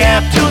than a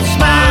gap-toothed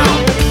smile.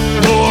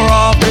 More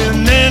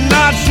often than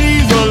not,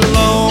 she's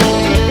alone.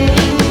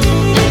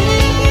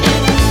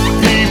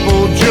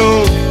 People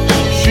joke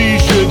she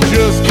should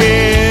just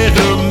get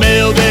her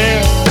mail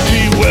there.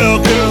 She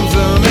welcomes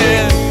them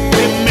in.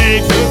 It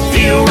makes her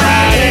feel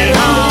right at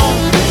home.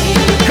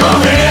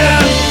 Come in.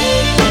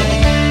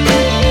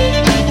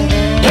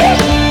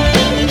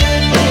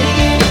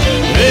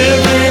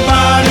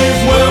 Everybody's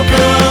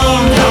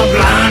welcome. The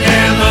blind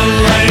and the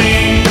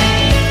lame.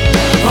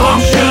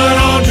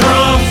 Functional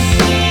drunks.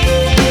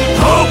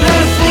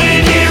 Hopelessly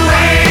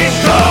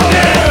deranged. Come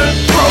in.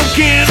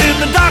 Broken in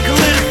the dark, a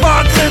little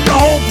spark lit the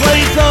whole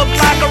place up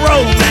like a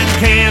Roman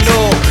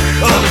candle.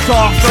 Others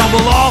all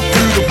stumble off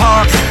through the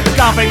park,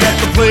 stopping at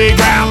the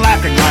playground,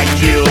 laughing like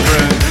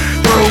children.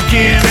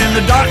 Broken in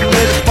the dark, a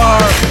little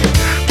spark.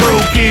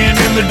 Broken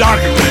in the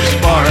dark, a little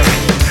spark.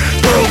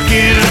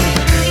 Broken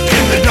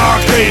in the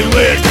dark, they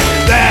lit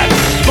that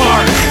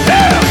spark.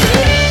 Yeah.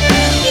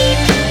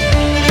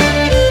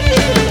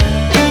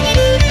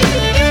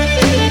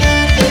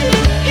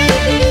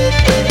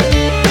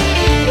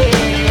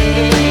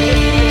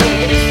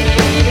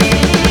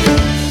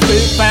 They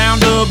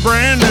found a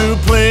brand new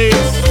place,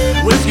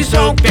 whiskey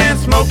soaked and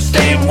smoke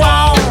stained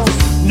walls.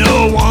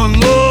 No one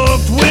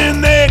looked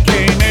when they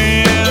came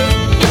in.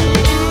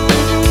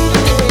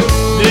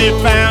 They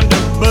found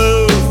a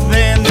booth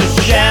in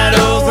the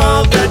shadows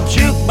of the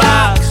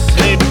jukebox.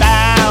 They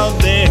bowed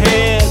their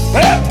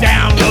heads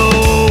down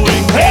low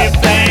and gave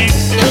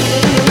thanks.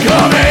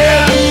 Come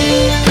in.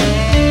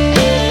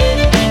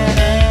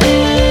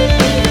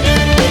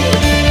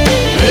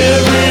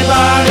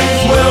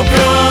 Everybody's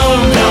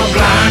welcome. The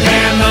blind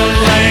and the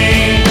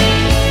lame.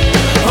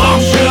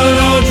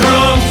 Functional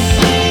drunks.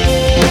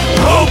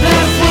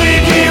 Hopelessly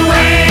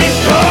deranged.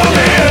 Come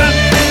in.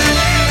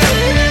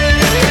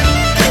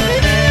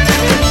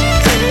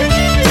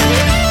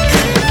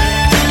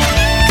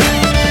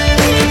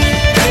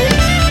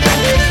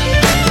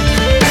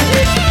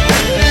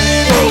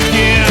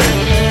 Broken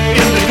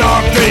in the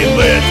dark, they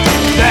lit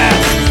that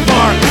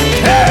spark.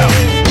 Hell.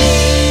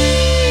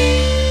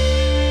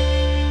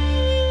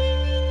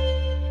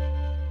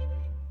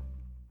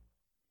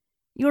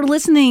 You're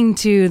listening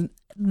to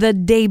the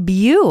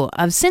debut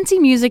of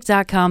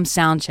CincyMusic.com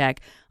Soundcheck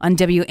on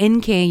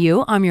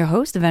WNKU. I'm your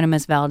host,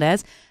 Venomous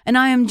Valdez, and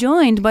I am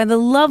joined by the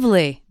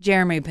lovely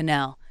Jeremy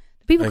Pinnell.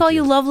 Do people Thank call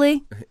you you.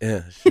 lovely?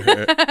 Yeah,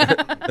 sure.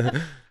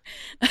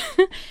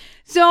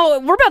 So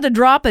we're about to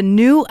drop a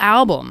new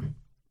album,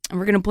 and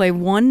we're going to play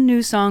one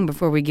new song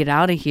before we get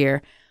out of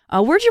here.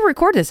 Where'd you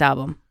record this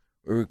album?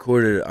 We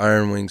recorded at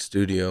Iron Wing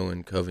Studio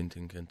in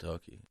Covington,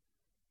 Kentucky.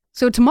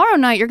 So tomorrow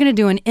night, you're going to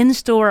do an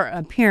in-store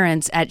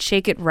appearance at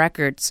Shake It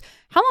Records.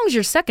 How long is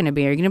your set going to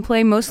be? Are you going to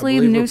play mostly I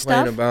believe new we're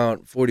stuff? playing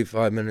about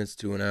 45 minutes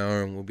to an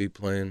hour, and we'll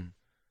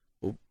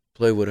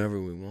play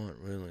whatever we want,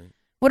 really.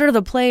 What are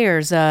the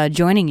players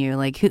joining you?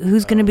 Like,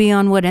 who's going to be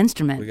on what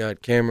instrument? We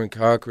got Cameron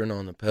Cochran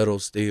on the pedal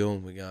steel.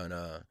 We got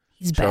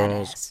He's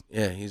Charles. badass.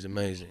 Yeah, he's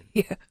amazing.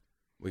 Yeah.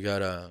 We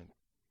got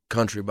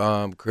Country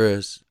Bob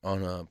Chris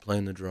on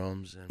playing the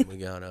drums, and we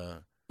got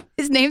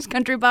His name's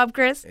Country Bob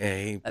Chris?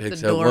 yeah, he That's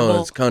picks up. adorable.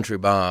 Well, it's Country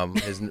Bob.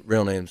 His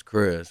real name's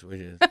Chris.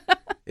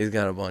 He's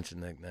got a bunch of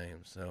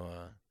nicknames, so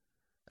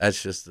that's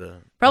just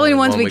the Probably only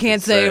ones one we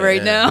can't say yeah,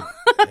 right now.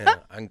 Yeah,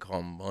 I can call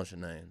him a bunch of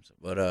names,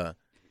 but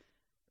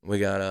we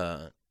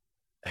got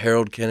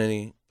Harold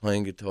Kennedy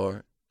playing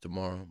guitar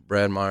tomorrow.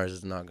 Brad Myers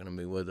is not going to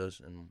be with us,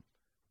 and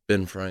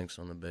Ben Franks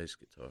on the bass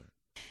guitar.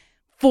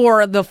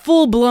 For the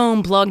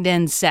full-blown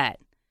plugged-in set,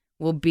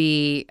 will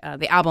be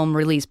the album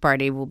release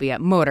party will be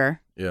at Motor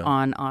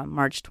on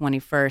March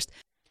 21st.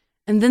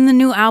 And then the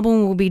new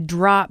album will be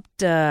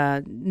dropped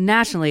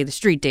nationally, the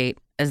street date,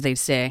 as they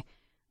say,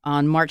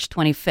 on March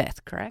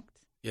 25th, correct?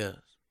 Yes.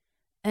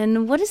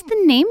 And what is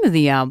the name of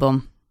the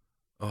album?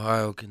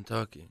 Ohio,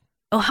 Kentucky.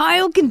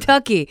 Ohio,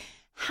 Kentucky.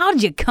 How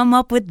did you come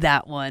up with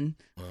that one?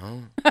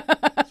 Well,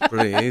 it's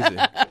pretty easy.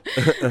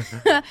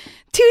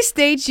 2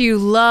 states you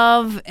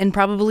love and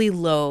probably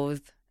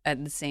loathe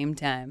at the same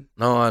time.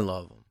 No, I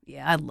love them.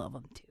 Yeah, I love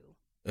them too.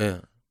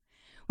 Yeah.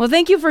 Well,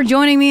 thank you for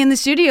joining me in the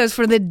studios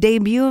for the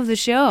debut of the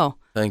show.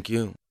 Thank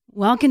you.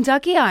 Well,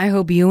 Kentucky, I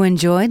hope you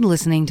enjoyed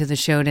listening to the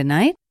show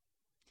tonight.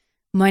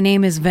 My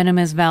name is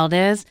Venomous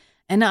Valdez,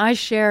 and I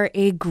share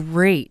a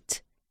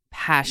great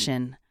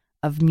passion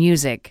of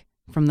music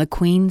from the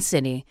Queen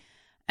City.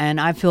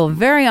 And I feel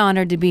very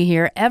honored to be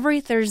here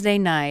every Thursday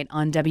night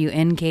on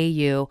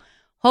WNKU,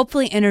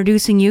 hopefully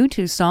introducing you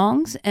to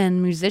songs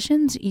and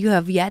musicians you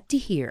have yet to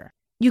hear.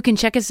 You can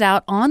check us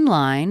out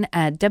online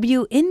at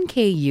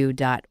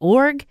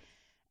WNKU.org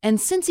and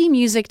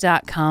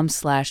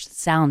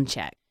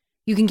cincymusic.com/soundcheck.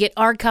 You can get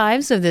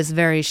archives of this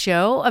very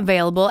show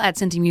available at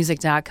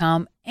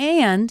cincymusic.com.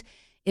 And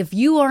if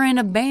you are in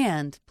a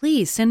band,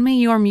 please send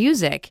me your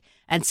music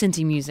at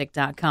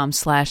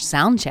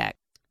cincymusic.com/soundcheck.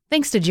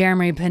 Thanks to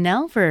Jeremy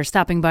Pinnell for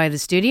stopping by the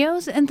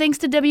studios, and thanks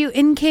to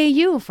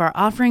WNKU for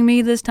offering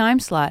me this time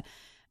slot.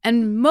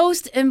 And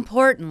most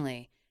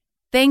importantly,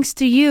 thanks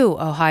to you,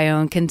 Ohio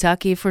and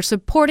Kentucky, for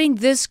supporting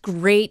this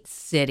great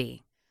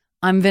city.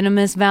 I'm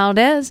Venomous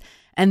Valdez,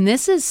 and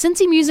this is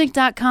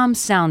cincymusic.com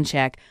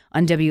Soundcheck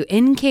on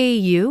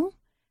WNKU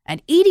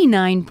at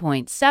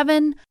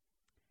 89.7,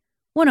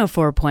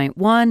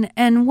 104.1,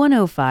 and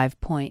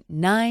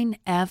 105.9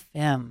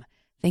 FM.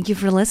 Thank you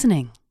for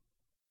listening.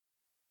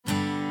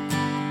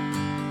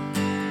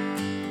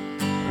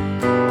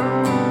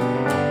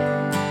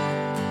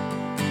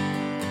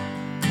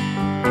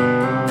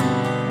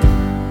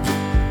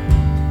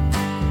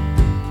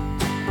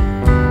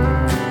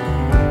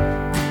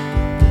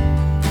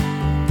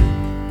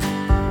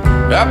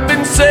 I've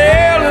been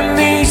sailing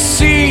these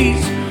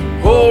seas,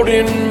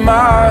 holding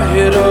my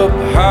head up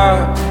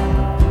high.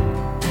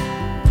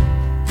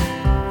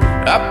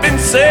 I've been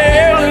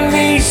sailing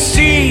these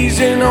seas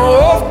and I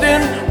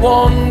often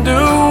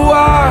wonder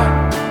why.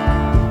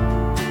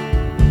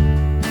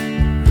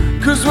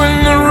 'Cause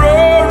when the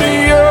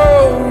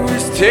rodeo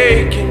is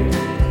taken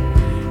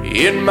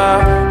and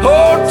my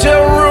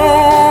hotel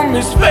room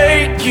is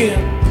vacant,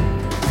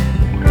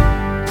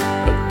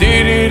 I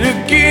did it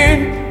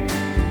again.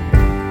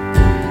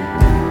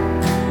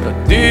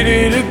 Did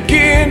it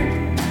again.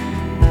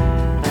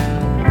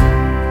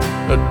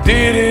 I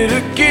did it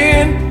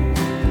again.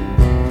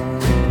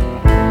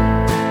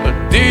 I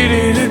did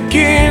it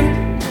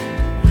again,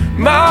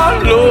 my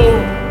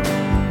Lord.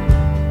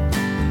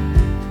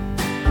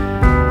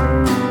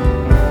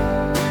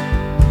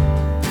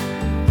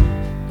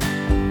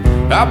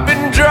 I've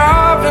been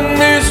driving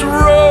this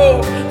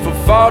road for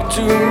far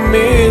too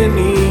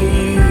many years.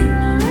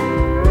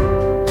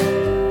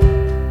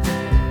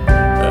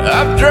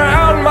 I've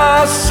drowned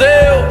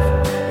myself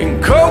in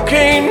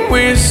cocaine,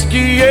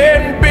 whiskey,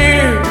 and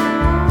beer.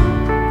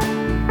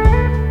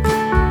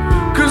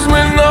 'Cause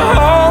when the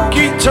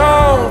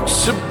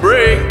honky-tonks are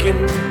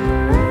breaking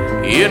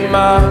and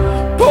my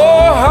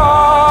poor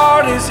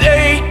heart is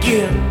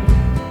aching,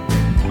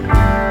 I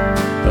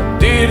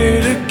did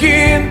it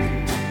again.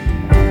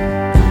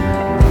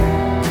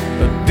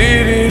 I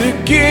did it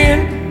again.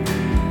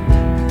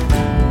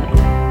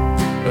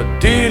 I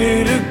did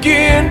it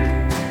again.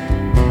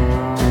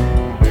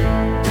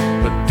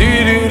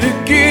 Did it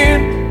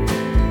again,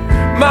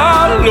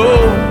 my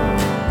Lord.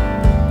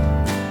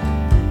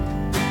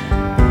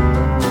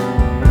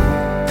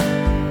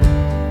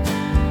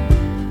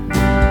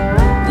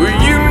 Well,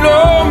 you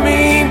know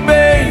me,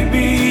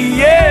 baby,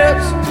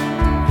 yes,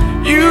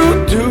 you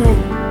do.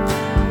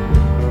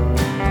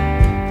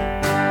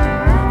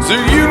 So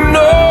you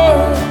know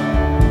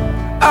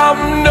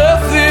I'm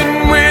nothing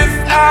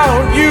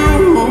without you.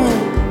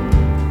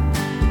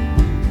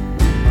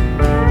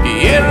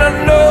 And I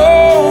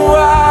know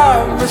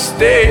I'm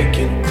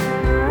mistaken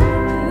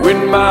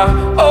when my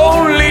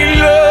only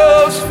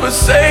love's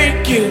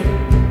forsaken.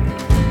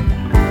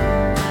 I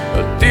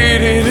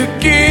did it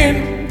again.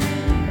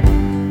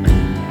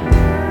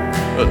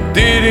 I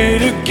did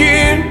it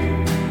again.